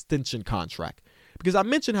extension contract? Because I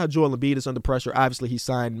mentioned how Joel Embiid is under pressure. Obviously, he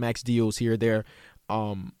signed max deals here or there.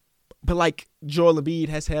 But like Joel Embiid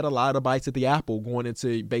has had a lot of bites at the apple going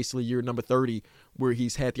into basically year number 30, where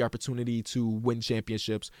he's had the opportunity to win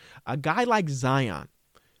championships. A guy like Zion,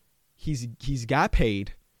 He's got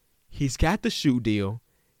paid. He's got the shoe deal.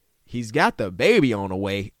 He's got the baby on the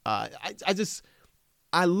way.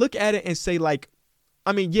 I look at it and say, like,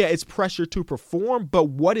 I mean, yeah, it's pressure to perform, but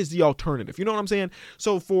what is the alternative? You know what I'm saying?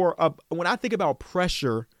 So when I think about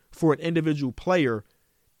pressure for an individual player,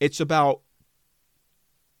 it's about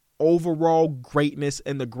overall greatness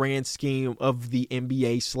in the grand scheme of the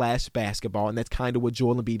NBA/basketball. And that's kind of what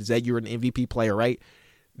Joel Embiid is at. You're an MVP player, right?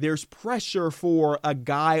 There's pressure for a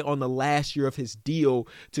guy on the last year of his deal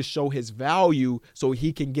to show his value so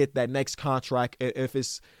he can get that next contract. If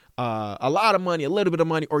it's a lot of money, a little bit of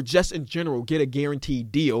money, or just in general, get a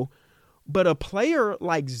guaranteed deal. But a player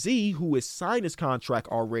like Z, who has signed his contract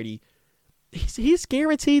already, he's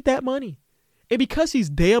guaranteed that money. And because he's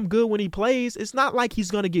damn good when he plays, it's not like he's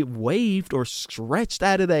going to get waived or stretched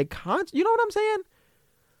out of that contract. You know what I'm saying?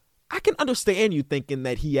 I can understand you thinking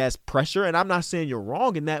that he has pressure, and I'm not saying you're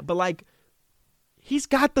wrong in that, but like, he's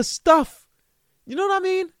got the stuff. You know what I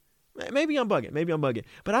mean? Maybe I'm bugging.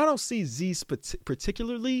 But I don't see Z's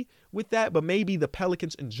particularly with that, but maybe the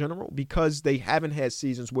Pelicans in general, because they haven't had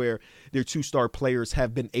seasons where their 2-star players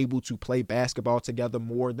have been able to play basketball together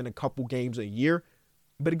more than a couple games a year.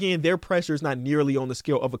 But again, their pressure is not nearly on the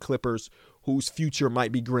scale of a Clippers whose future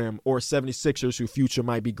might be grim, or 76ers whose future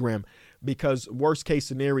might be grim. Because worst case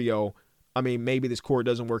scenario, I mean, maybe this core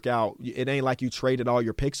doesn't work out. It ain't like you traded all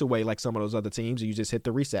your picks away like some of those other teams and you just hit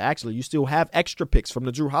the reset. Actually, you still have extra picks from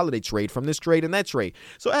the Drew Holiday trade, from this trade and that trade.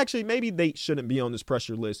 So actually, maybe they shouldn't be on this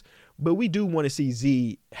pressure list. But we do want to see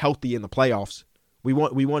Z healthy in the playoffs. We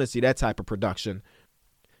want to see that type of production.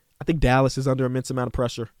 I think Dallas is under immense amount of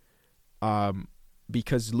pressure.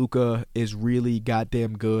 Because Luka is really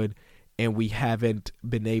goddamn good, and we haven't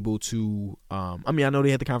been able to I know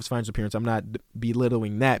they had the conference finals appearance. I'm not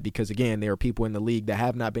belittling that, because again, there are people in the league that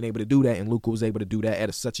have not been able to do that, and Luka was able to do that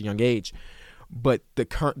at such a young age. But the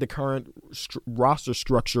current roster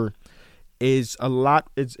structure is a lot.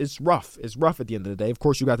 It's rough. It's rough at the end of the day. Of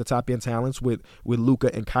course, you got the top end talents with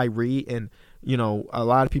Luka and Kyrie, and a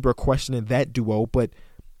lot of people are questioning that duo, but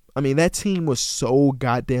I mean, that team was so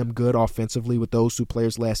goddamn good offensively with those 2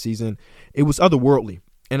 players last season. It was otherworldly.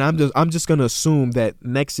 And I'm just going to assume that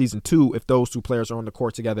next season too, if those 2 players are on the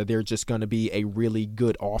court together, they're just going to be a really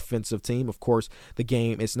good offensive team. Of course, the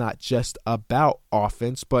game is not just about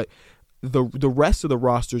offense, but the rest of the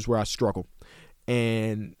rosters where I struggle.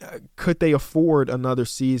 And could they afford another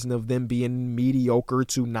season of them being mediocre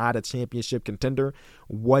to not a championship contender?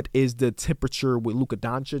 What is the temperature with Luka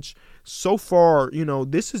Doncic? So far,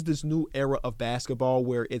 this is this new era of basketball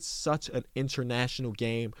where it's such an international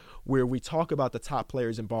game where we talk about the top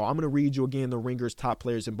players in ball. I'm going to read you again the Ringer's top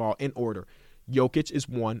players in ball in order. Jokic is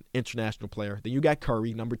 1, international player. Then you got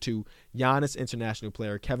Curry, number 2. Giannis, international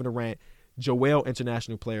player. Kevin Durant, Joel,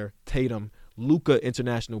 international player. Tatum, Luka,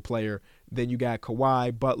 international player. Then you got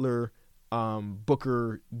Kawhi, Butler,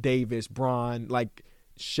 Booker, Davis, Bron, like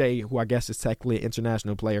Shea, who I guess is technically an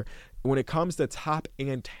international player. when it comes to top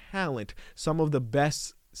end talent, some of the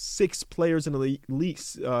best 6 players in the league,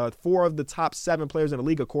 4 of the top 7 players in the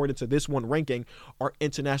league, according to this one ranking, are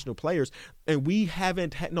international players. And we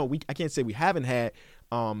haven't had, I can't say we haven't had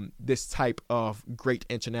this type of great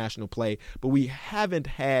international play, but we haven't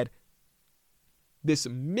had this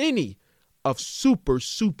many of super,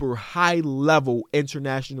 super high level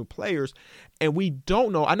international players. And we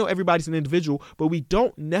don't know, I know everybody's an individual, but we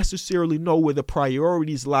don't necessarily know where the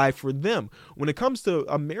priorities lie for them. When it comes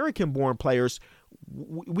to American born players,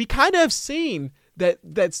 we kind of have seen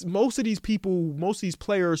that's most of these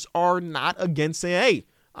players are not against saying, hey,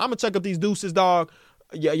 I'm going to check up these deuces, dog.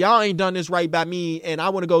 Y'all ain't done this right by me, and I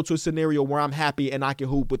want to go to a scenario where I'm happy and I can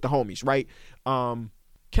hoop with the homies, right?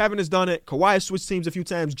 Kevin has done it. Kawhi has switched teams a few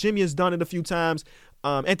times. Jimmy has done it a few times.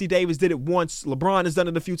 Anthony Davis did it once. LeBron has done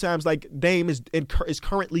it a few times. Like, Dame is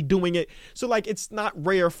currently doing it. So, like, it's not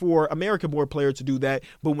rare for American-born players to do that.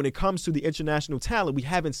 But when it comes to the international talent, we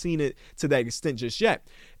haven't seen it to that extent just yet.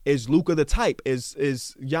 Is Luka the type? Is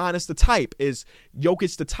Giannis the type? Is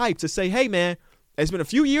Jokic the type to say, hey, man, it's been a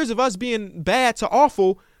few years of us being bad to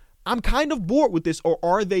awful. I'm kind of bored with this. Or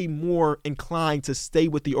are they more inclined to stay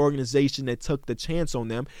with the organization that took the chance on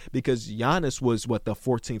them? Because Giannis was, the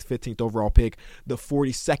 14th, 15th overall pick, the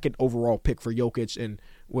 42nd overall pick for Jokic. And,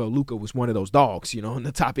 well, Luka was one of those dogs, in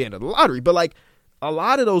the top end of the lottery. But, like, a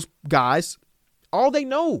lot of those guys, all they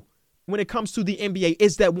know when it comes to the NBA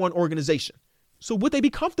is that one organization. So would they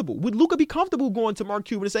be comfortable? Would Luka be comfortable going to Mark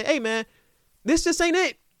Cuban and say, hey, man, this just ain't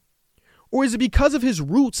it? Or is it because of his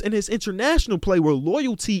roots and his international play where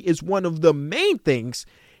loyalty is one of the main things?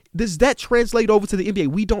 Does that translate over to the NBA?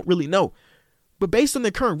 We don't really know. But based on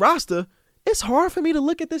their current roster, it's hard for me to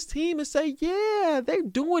look at this team and say, yeah, they're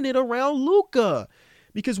doing it around Luka.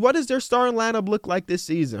 Because what does their starting lineup look like this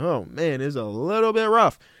season? Oh, man, it's a little bit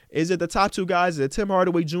rough. Is it the top 2 guys? Is it Tim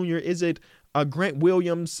Hardaway Jr.? Is it Grant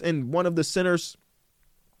Williams and one of the centers?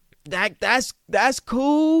 That's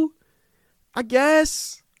cool, I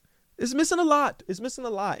guess. It's missing a lot.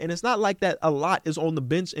 And it's not like that a lot is on the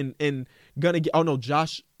bench and gonna get. Oh no,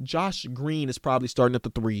 Josh Green is probably starting at the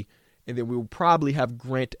 3, and then we'll probably have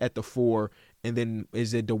Grant at the 4, and then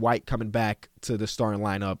is it Dwight coming back to the starting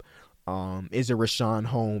lineup? Is it Rashawn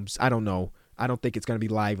Holmes? I don't know. I don't think it's gonna be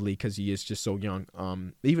Lively because he is just so young.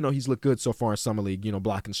 Even though he's looked good so far in summer league,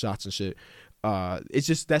 blocking shots and shit. It's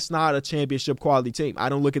just that's not a championship quality team. I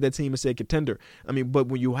don't look at that team and say contender. I mean, but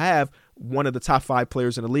when you have one of the top 5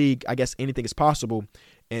 players in the league, I guess anything is possible.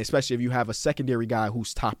 And especially if you have a secondary guy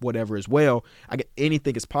who's top whatever as well, I guess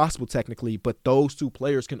anything is possible technically. But those 2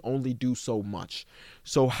 players can only do so much.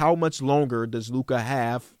 So how much longer does Luka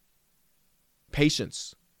have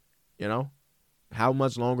patience? How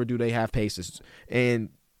much longer do they have patience? And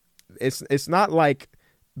it's not like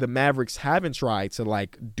the Mavericks haven't tried to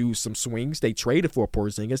like do some swings. They traded for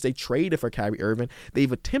Porzingis. They traded for Kyrie Irving.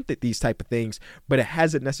 They've attempted these type of things, but it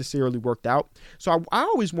hasn't necessarily worked out. So I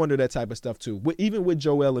always wonder that type of stuff too. Even with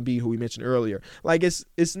Joel Embiid, who we mentioned earlier, like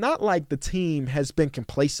it's not like the team has been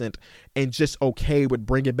complacent and just okay with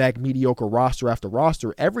bringing back mediocre roster after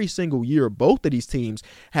roster. Every single year, both of these teams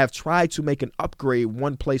have tried to make an upgrade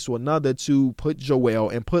one place or another to put Joel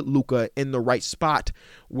and put Luka in the right spot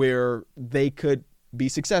where they could be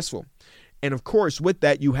successful. And of course, with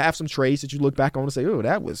that, you have some trades that you look back on and say, oh,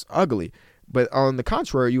 that was ugly. But on the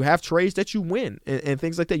contrary, you have trades that you win and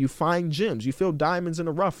things like that. You find gems. You feel diamonds in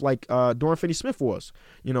the rough like Dorian Finney-Smith was,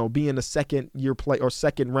 being a second-year play or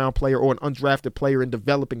second-round player or an undrafted player and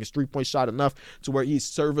developing his three-point shot enough to where he's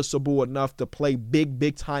serviceable enough to play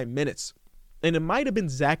big-time minutes. And it might have been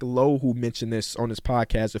Zach Lowe who mentioned this on his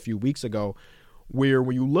podcast a few weeks ago, where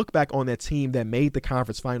when you look back on that team that made the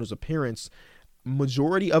conference finals appearance,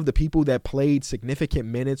 majority of the people that played significant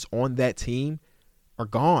minutes on that team are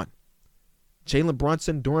gone. Jalen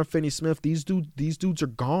Brunson, Dorian Finney-Smith, these dudes are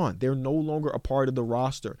gone. They're no longer a part of the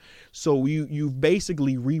roster. So you've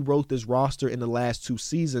basically rewrote this roster in the last 2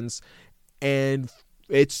 seasons, and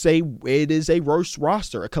it is a worse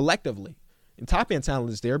roster collectively. And top end talent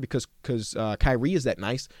is there because Kyrie is that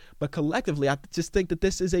nice, but collectively, I just think that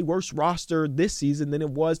this is a worse roster this season than it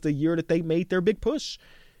was the year that they made their big push.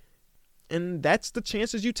 And that's the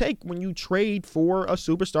chances you take when you trade for a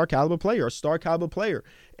superstar caliber player, a star caliber player,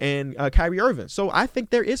 and Kyrie Irving. So I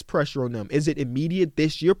think there is pressure on them. Is it immediate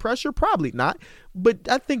this year pressure? Probably not. But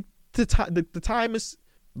I think the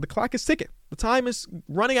clock is ticking. The time is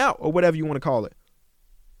running out, or whatever you want to call it.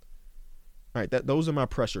 All right, those are my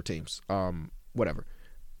pressure teams. Whatever.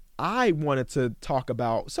 I wanted to talk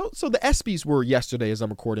about so the ESPYs were yesterday as I'm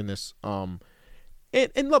recording this.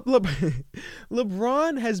 And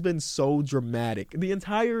LeBron has been so dramatic his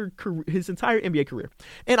entire NBA career,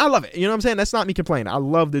 and I love it. You know what I'm saying? That's not me complaining. I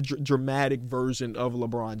love the dramatic version of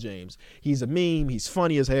LeBron James. He's a meme. He's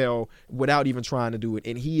funny as hell without even trying to do it,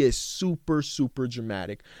 and he is super, super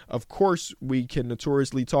dramatic. Of course, we can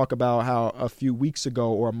notoriously talk about how a few weeks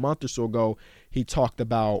ago or a month or so ago he talked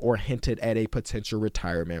about or hinted at a potential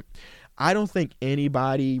retirement. I don't think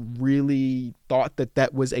anybody really thought that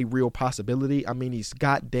that was a real possibility. I mean, he's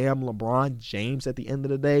goddamn LeBron James at the end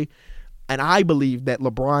of the day. And I believe that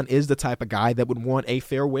LeBron is the type of guy that would want a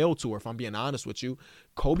farewell tour, if I'm being honest with you.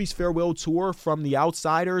 Kobe's farewell tour from the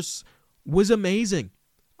outsiders was amazing.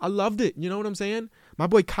 I loved it. You know what I'm saying? My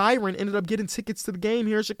boy Kyron ended up getting tickets to the game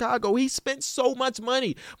here in Chicago. He spent so much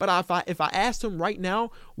money. But if I asked him right now,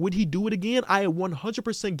 would he do it again? I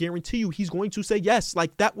 100% guarantee you he's going to say yes.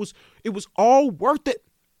 Like it was all worth it.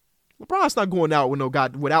 LeBron's not going out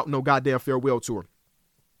without no goddamn farewell tour.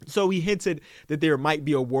 So he hinted that there might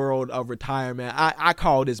be a world of retirement. I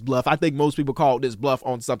call this bluff. I think most people call this bluff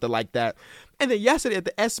on something like that. And then yesterday at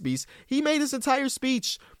the ESPYs, he made this entire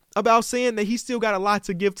speech about saying that he still got a lot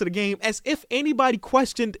to give to the game, as if anybody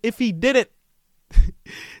questioned if he didn't.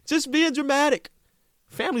 Just being dramatic.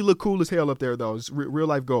 Family look cool as hell up there, though. It's real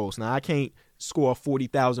life goals. Now, I can't score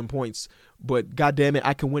 40,000 points, but goddamn it,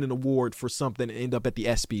 I can win an award for something and end up at the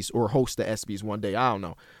ESPYs or host the ESPYs one day. I don't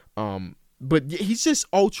know. But he's just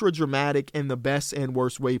ultra dramatic in the best and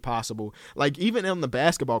worst way possible. Like, even on the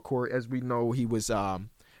basketball court, as we know, he was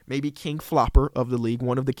maybe king flopper of the league,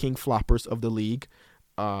 one of the king floppers of the league.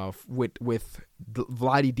 With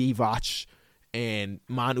Vlade Divac and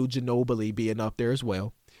Manu Ginobili being up there as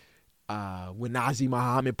well. When Nazir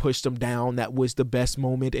Muhammad pushed him down, that was the best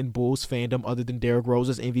moment in Bulls fandom other than Derrick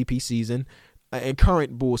Rose's MVP season and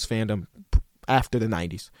current Bulls fandom after the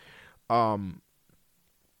 90s. And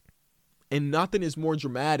nothing is more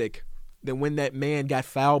dramatic than when that man got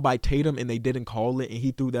fouled by Tatum and they didn't call it and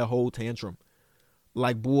he threw that whole tantrum.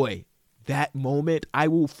 Like, boy, that moment, I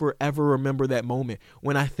will forever remember that moment.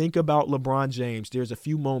 When I think about LeBron James, there's a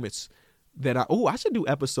few moments that I should do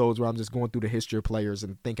episodes where I'm just going through the history of players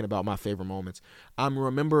and thinking about my favorite moments. I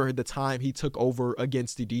remember the time he took over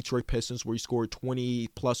against the Detroit Pistons where he scored 20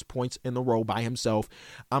 plus points in a row by himself.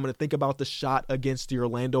 I'm going to think about the shot against the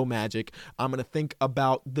Orlando Magic. I'm going to think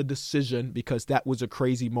about the decision because that was a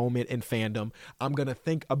crazy moment in fandom. I'm going to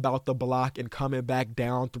think about the block and coming back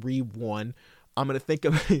down 3-1. I'm going to think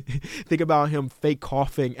about him fake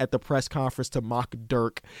coughing at the press conference to mock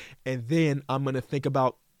Dirk. And then I'm going to think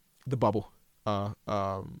about the bubble. That's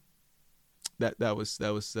a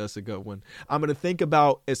good one. I'm going to think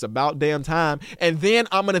about It's About Damn Time. And then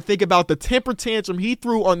I'm going to think about the temper tantrum he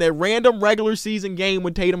threw on that random regular season game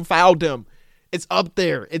when Tatum fouled him. It's up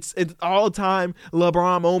there. It's all-time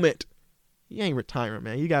LeBron moment. He ain't retiring,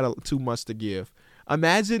 man. You got too much to give.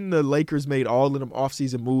 Imagine the Lakers made all of them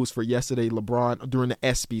offseason moves for yesterday. LeBron during the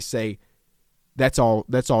ESPY say, that's all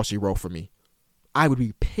she wrote for me. I would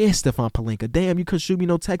be pissed if I'm Pelinka. Damn, you couldn't shoot me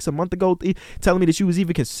no text a month ago telling me that you was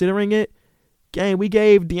even considering it. Gang, we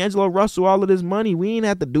gave D'Angelo Russell all of this money. We ain't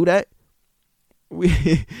have to do that. We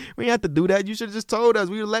ain't have to do that. You should have just told us.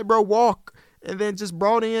 We would let bro walk and then just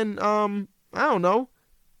brought in, I don't know,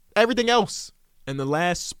 everything else. And the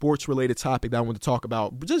last sports-related topic that I want to talk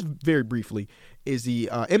about, just very briefly, is the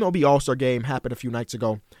MLB All-Star Game happened a few nights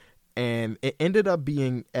ago, and it ended up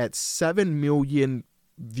being at 7 million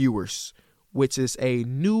viewers, which is a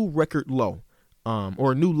new record low,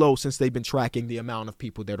 or a new low since they've been tracking the amount of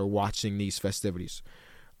people that are watching these festivities,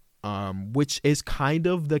 which is kind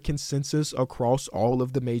of the consensus across all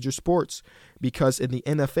of the major sports. Because in the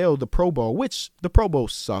NFL, the Pro Bowl, which the Pro Bowl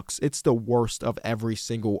sucks. It's the worst of every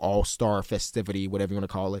single all-star festivity, whatever you want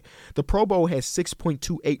to call it. The Pro Bowl has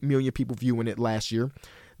 6.28 million people viewing it last year.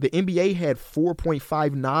 The NBA had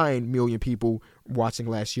 4.59 million people watching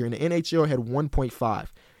last year, and the NHL had 1.5.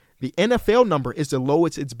 The NFL number is the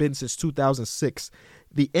lowest it's been since 2006.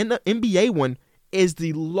 The NBA one is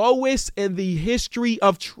the lowest in the history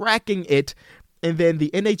of tracking it. And then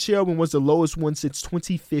the NHL one was the lowest one since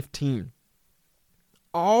 2015.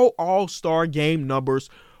 All All-Star game numbers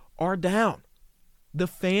are down. The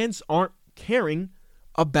fans aren't caring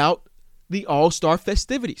about the All-Star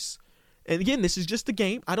festivities. And again, this is just a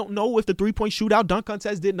game. I don't know if the three-point shootout dunk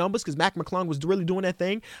contest did numbers because Mac McClung was really doing that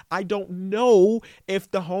thing. I don't know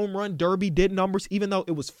if the home run derby did numbers, even though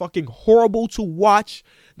it was fucking horrible to watch.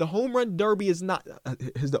 The home run derby is not,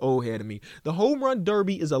 here's the old head of me. The home run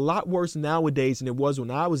derby is a lot worse nowadays than it was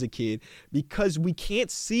when I was a kid because we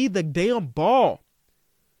can't see the damn ball.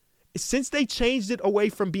 Since they changed it away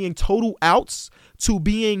from being total outs to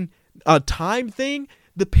being a time thing,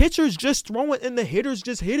 The pitcher's just throwing and the hitter's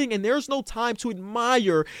just hitting, and there's no time to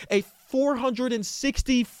admire a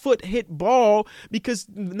 460-foot hit ball because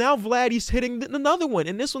now Vladdy's hitting another one,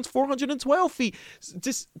 and this one's 412 feet.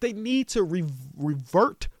 Just they need to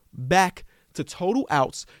revert back to total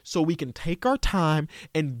outs so we can take our time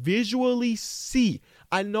and visually see.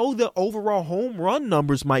 I know the overall home run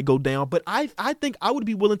numbers might go down, but I think I would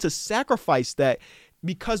be willing to sacrifice that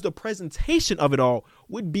because the presentation of it all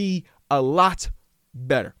would be a lot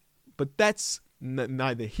better. But that's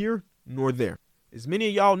neither here nor there. As many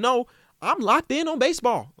of y'all know, I'm locked in on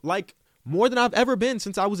baseball, like more than I've ever been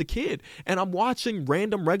since I was a kid. And I'm watching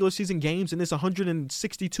random regular season games in this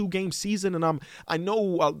 162 game season. And I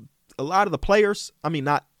know a lot of the players. I mean,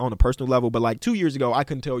 not on a personal level, but like 2 years ago, I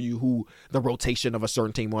couldn't tell you who the rotation of a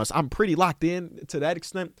certain team was. I'm pretty locked in to that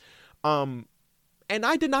extent. And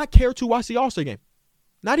I did not care to watch the All-Star game.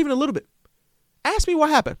 Not even a little bit. Ask me what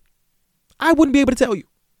happened. I wouldn't be able to tell you.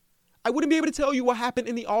 I wouldn't be able to tell you what happened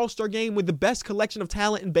in the All-Star game with the best collection of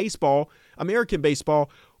talent in baseball, American baseball,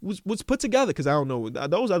 was put together. Because I don't know.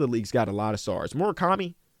 Those other leagues got a lot of stars.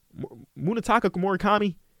 Munetaka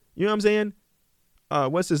Murakami. You know what I'm saying?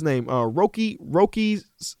 What's his name? Roki.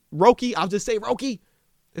 I'll just say Roki.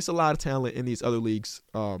 It's a lot of talent in these other leagues.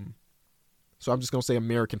 So I'm just going to say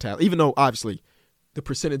American talent. Even though, obviously, the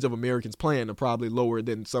percentage of Americans playing are probably lower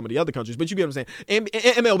than some of the other countries. But you get what I'm saying.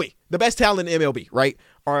 MLB, the best talent in MLB, right,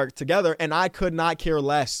 are together. And I could not care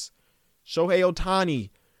less. Shohei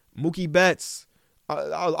Ohtani, Mookie Betts,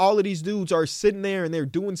 all of these dudes are sitting there and they're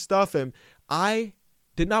doing stuff. And I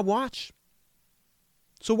did not watch.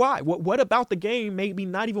 So why? What about the game made me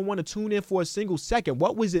not even want to tune in for a single second?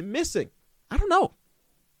 What was it missing? I don't know.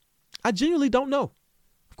 I genuinely don't know.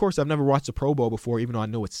 Of course, I've never watched a Pro Bowl before, even though I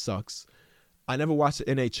know it sucks. I never watched the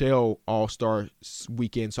NHL All-Star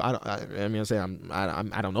Weekend, so I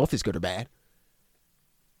don't know if it's good or bad.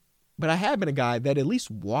 But I have been a guy that at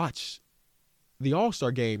least watched the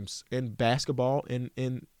All-Star games in basketball and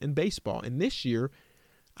in baseball. And this year,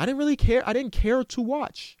 I didn't really care. I didn't care to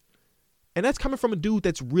watch. And that's coming from a dude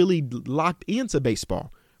that's really locked into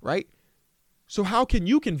baseball, right? So how can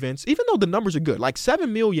you convince, even though the numbers are good, like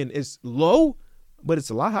 7 million is low, but it's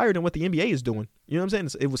a lot higher than what the NBA is doing. You know what I'm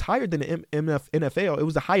saying? It was higher than the NFL. It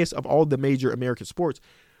was the highest of all the major American sports.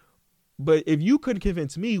 But if you couldn't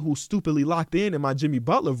convince me, who's stupidly locked in my Jimmy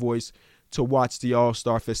Butler voice, to watch the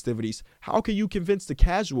All-Star festivities, how can you convince the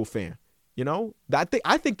casual fan? You know, I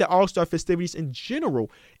think the All-Star festivities in general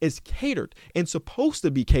is catered and supposed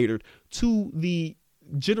to be catered to the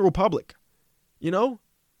general public. You know,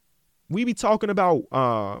 we be talking about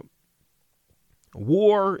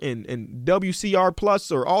WAR and WCR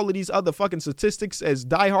Plus or all of these other fucking statistics as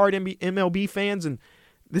diehard MLB fans, and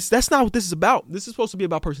that's not what this is about. This is supposed to be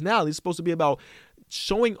about personality. It's supposed to be about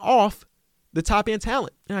showing off the top end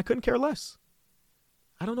talent, and I couldn't care less.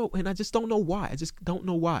 I don't know, and I just don't know why. I just don't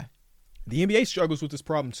know why. The NBA struggles with this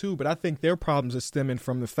problem too, but I think their problems are stemming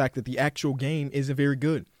from the fact that the actual game isn't very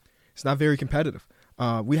good. It's not very competitive.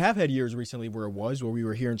 We have had years recently where we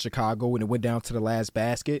were here in Chicago and it went down to the last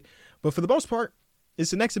basket. But for the most part,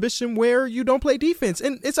 it's an exhibition where you don't play defense.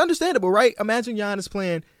 And it's understandable, right? Imagine Giannis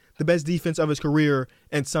playing the best defense of his career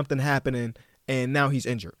and something happening and now he's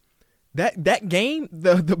injured. That game,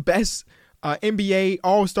 the best NBA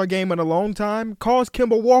All-Star game in a long time, cost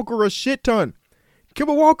Kemba Walker a shit ton.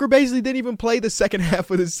 Kemba Walker basically didn't even play the second half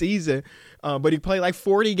of the season, but he played like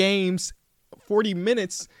 40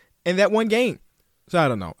 minutes in that one game. So I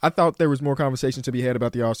don't know. I thought there was more conversation to be had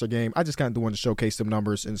about the All-Star game. I just kind of wanted to showcase some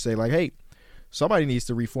numbers and say like, hey, somebody needs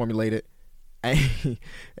to reformulate it.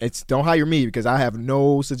 Don't hire me because I have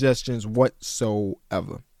no suggestions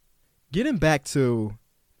whatsoever. Getting back to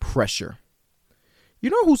pressure. You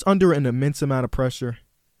know who's under an immense amount of pressure?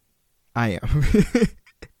 I am.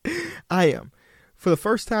 I am. For the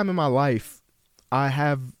first time in my life, I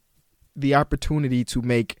have the opportunity to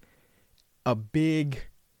make a big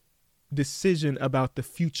decision about the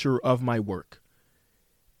future of my work.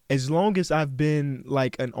 As long as I've been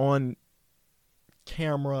like an on-camera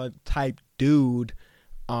type dude,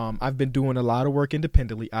 I've been doing a lot of work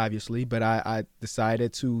independently, obviously, but I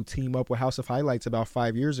decided to team up with House of Highlights about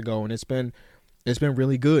 5 years ago, and it's been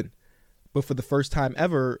really good. But for the first time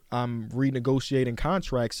ever, I'm renegotiating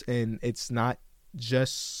contracts, and it's not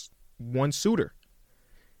just one suitor.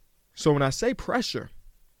 So when I say pressure,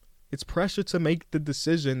 it's pressure to make the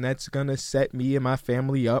decision that's going to set me and my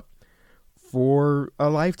family up for a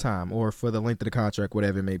lifetime or for the length of the contract,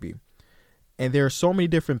 whatever it may be. And there are so many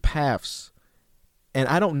different paths, and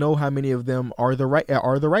I don't know how many of them are the right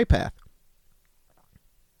path.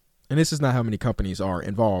 and this is not how many companies are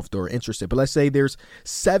involved or interested, but let's say there's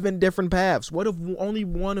 7 different paths. What if only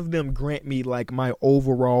one of them grant me like my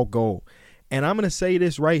overall goal? And I'm going to say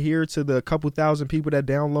this right here to the couple thousand people that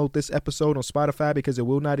download this episode on Spotify, because it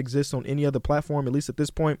will not exist on any other platform, at least at this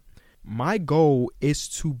point. My goal is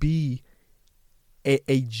to be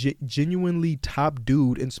a genuinely top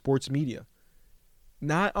dude in sports media.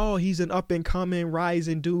 Not, oh, he's an up and coming,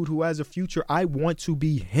 rising dude who has a future. I want to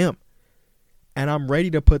be him. And I'm ready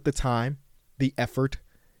to put the time, the effort,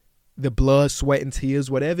 the blood, sweat, and tears,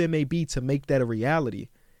 whatever it may be, to make that a reality.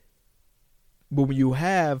 But when you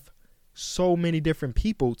have so many different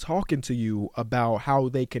people talking to you about how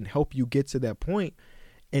they can help you get to that point,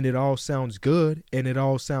 and it all sounds good and it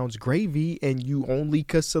all sounds gravy, and you only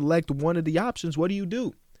could select one of the options, what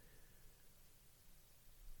do?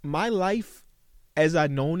 My life, as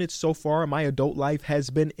I've known it so far, my adult life has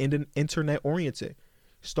been internet oriented.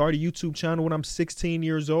 Start a YouTube channel when I'm 16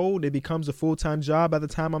 years old. It becomes a full-time job by the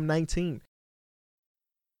time I'm 19.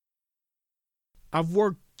 I've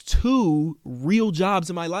worked 2 real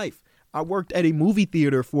jobs in my life. I worked at a movie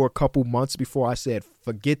theater for a couple months before I said,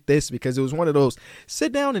 forget this, because it was one of those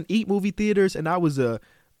sit down and eat movie theaters. And I was a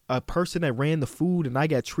person that ran the food, and I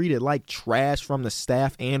got treated like trash from the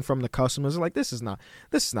staff and from the customers. Like, this is not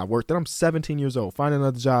worth it. I'm 17 years old. Finding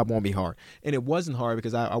another job won't be hard. And it wasn't hard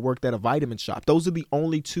because I worked at a vitamin shop. Those are the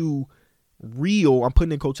only 2 real, I'm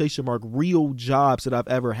putting in quotation mark, real jobs that I've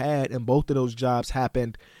ever had. And both of those jobs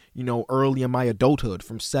happened, early in my adulthood,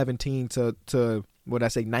 from 17 to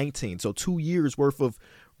 19. So 2 years worth of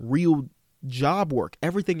real job work.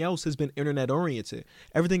 Everything else has been internet oriented.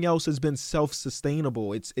 Everything else has been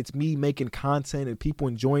self-sustainable. It's me making content and people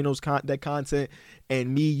enjoying that content,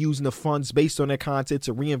 and me using the funds based on that content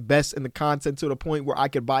to reinvest in the content to the point where I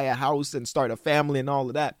could buy a house and start a family and all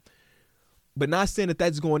of that. But not saying that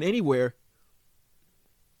that's going anywhere.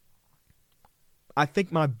 I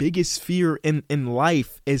think my biggest fear in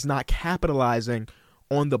life is not capitalizing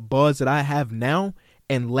on the buzz that I have now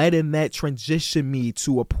and letting that transition me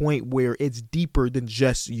to a point where it's deeper than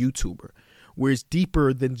just YouTuber, where it's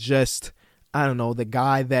deeper than just, I don't know, the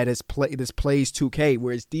guy that plays 2K,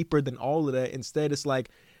 where it's deeper than all of that. Instead, it's like,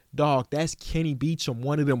 dog, that's Kenny Beecham,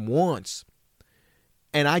 one of them ones.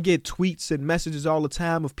 And I get tweets and messages all the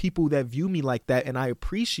time of people that view me like that, and I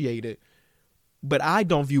appreciate it. But I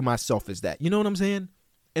don't view myself as that. You know what I'm saying?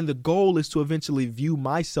 And the goal is to eventually view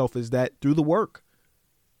myself as that through the work.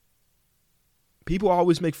 People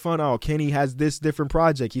always make fun of, Kenny has this different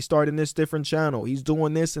project. He's starting this different channel. He's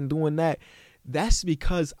doing this and doing that. That's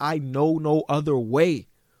because I know no other way.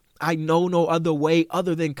 I know no other way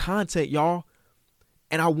other than content, y'all.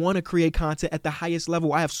 And I want to create content at the highest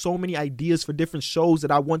level. I have so many ideas for different shows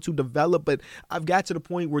that I want to develop, but I've got to the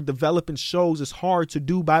point where developing shows is hard to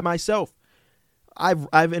do by myself.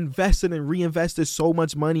 I've invested and reinvested so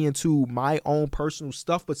much money into my own personal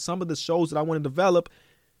stuff, but some of the shows that I want to develop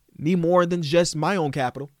need more than just my own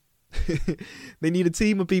capital. They need a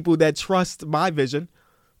team of people that trust my vision.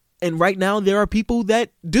 And right now there are people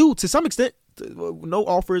that do, to some extent. No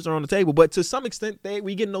offers are on the table, but to some extent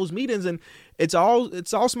we get in those meetings and it's all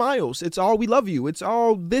smiles. It's all we love you. It's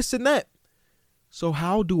all this and that. So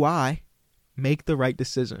how do I make the right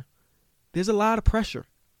decision? There's a lot of pressure,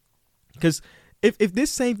 because if this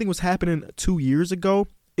same thing was happening 2 years ago,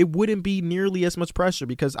 it wouldn't be nearly as much pressure,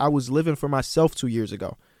 because I was living for myself 2 years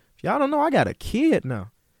ago. If y'all don't know, I got a kid now.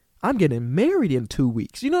 I'm getting married in 2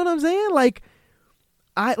 weeks. You know what I'm saying?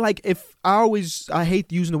 I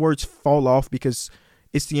hate using the words fall off, because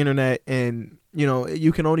it's the internet and,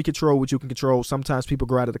 you can only control what you can control. Sometimes people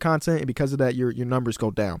grow out of the content, and because of that, your numbers go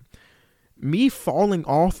down. Me falling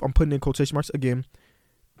off, I'm putting in quotation marks again,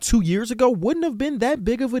 2 years ago wouldn't have been that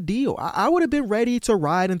big of a deal. I would have been ready to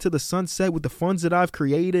ride into the sunset with the funds that I've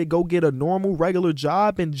created, go get a normal, regular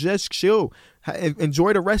job, and just chill,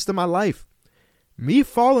 enjoy the rest of my life. Me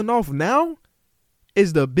falling off now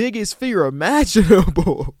is the biggest fear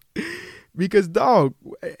imaginable. Because, dog,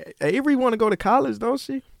 Avery want to go to college, don't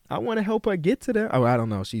she? I want to help her get to that. Oh, I don't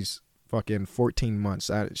know. She's fucking 14 months.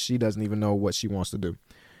 She doesn't even know what she wants to do.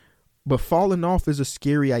 But falling off is a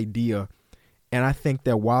scary idea. And I think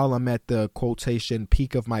that while I'm at the quotation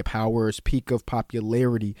peak of my powers, peak of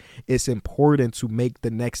popularity, it's important to make the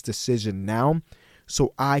next decision now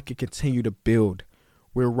so I can continue to build.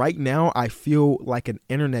 Where right now I feel like an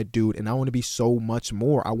internet dude, and I want to be so much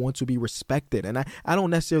more. I want to be respected. And I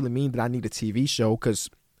don't necessarily mean that I need a TV show, because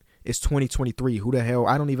it's 2023. Who the hell?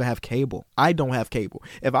 I don't even have cable. I don't have cable.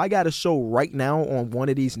 If I got a show right now on one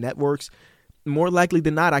of these networks, more likely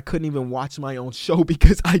than not, I couldn't even watch my own show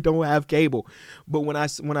because I don't have cable. But when I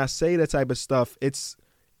say that type of stuff, it's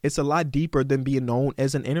It's a lot deeper than being known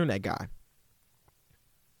as an internet guy.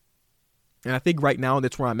 And I think right now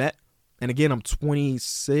that's where I'm at. And again, I'm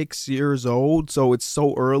 26 years old, so it's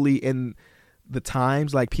so early in the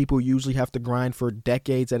times. Like, people usually have to grind for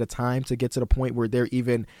decades at a time to get to the point where they're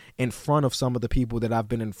even in front of some of the people that I've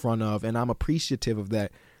been in front of, and I'm appreciative of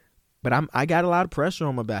that. But I got a lot of pressure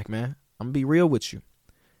on my back, man. I'm gonna be real with you.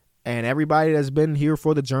 And everybody that's been here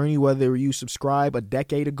for the journey, whether you subscribe a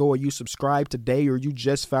decade ago or you subscribe today, or you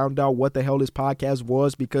just found out what the hell this podcast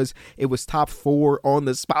was because it was top 4 on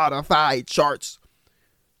the Spotify charts,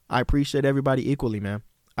 I appreciate everybody equally, man.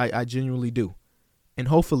 I genuinely do. And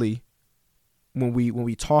hopefully when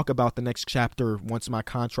we talk about the next chapter, once my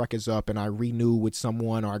contract is up and I renew with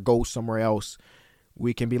someone or I go somewhere else,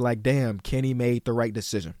 we can be like, damn, Kenny made the right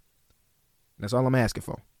decision. That's all I'm asking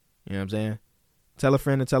for. You know what I'm saying? Tell a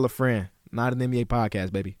friend to tell a friend. Not an NBA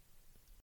podcast, baby.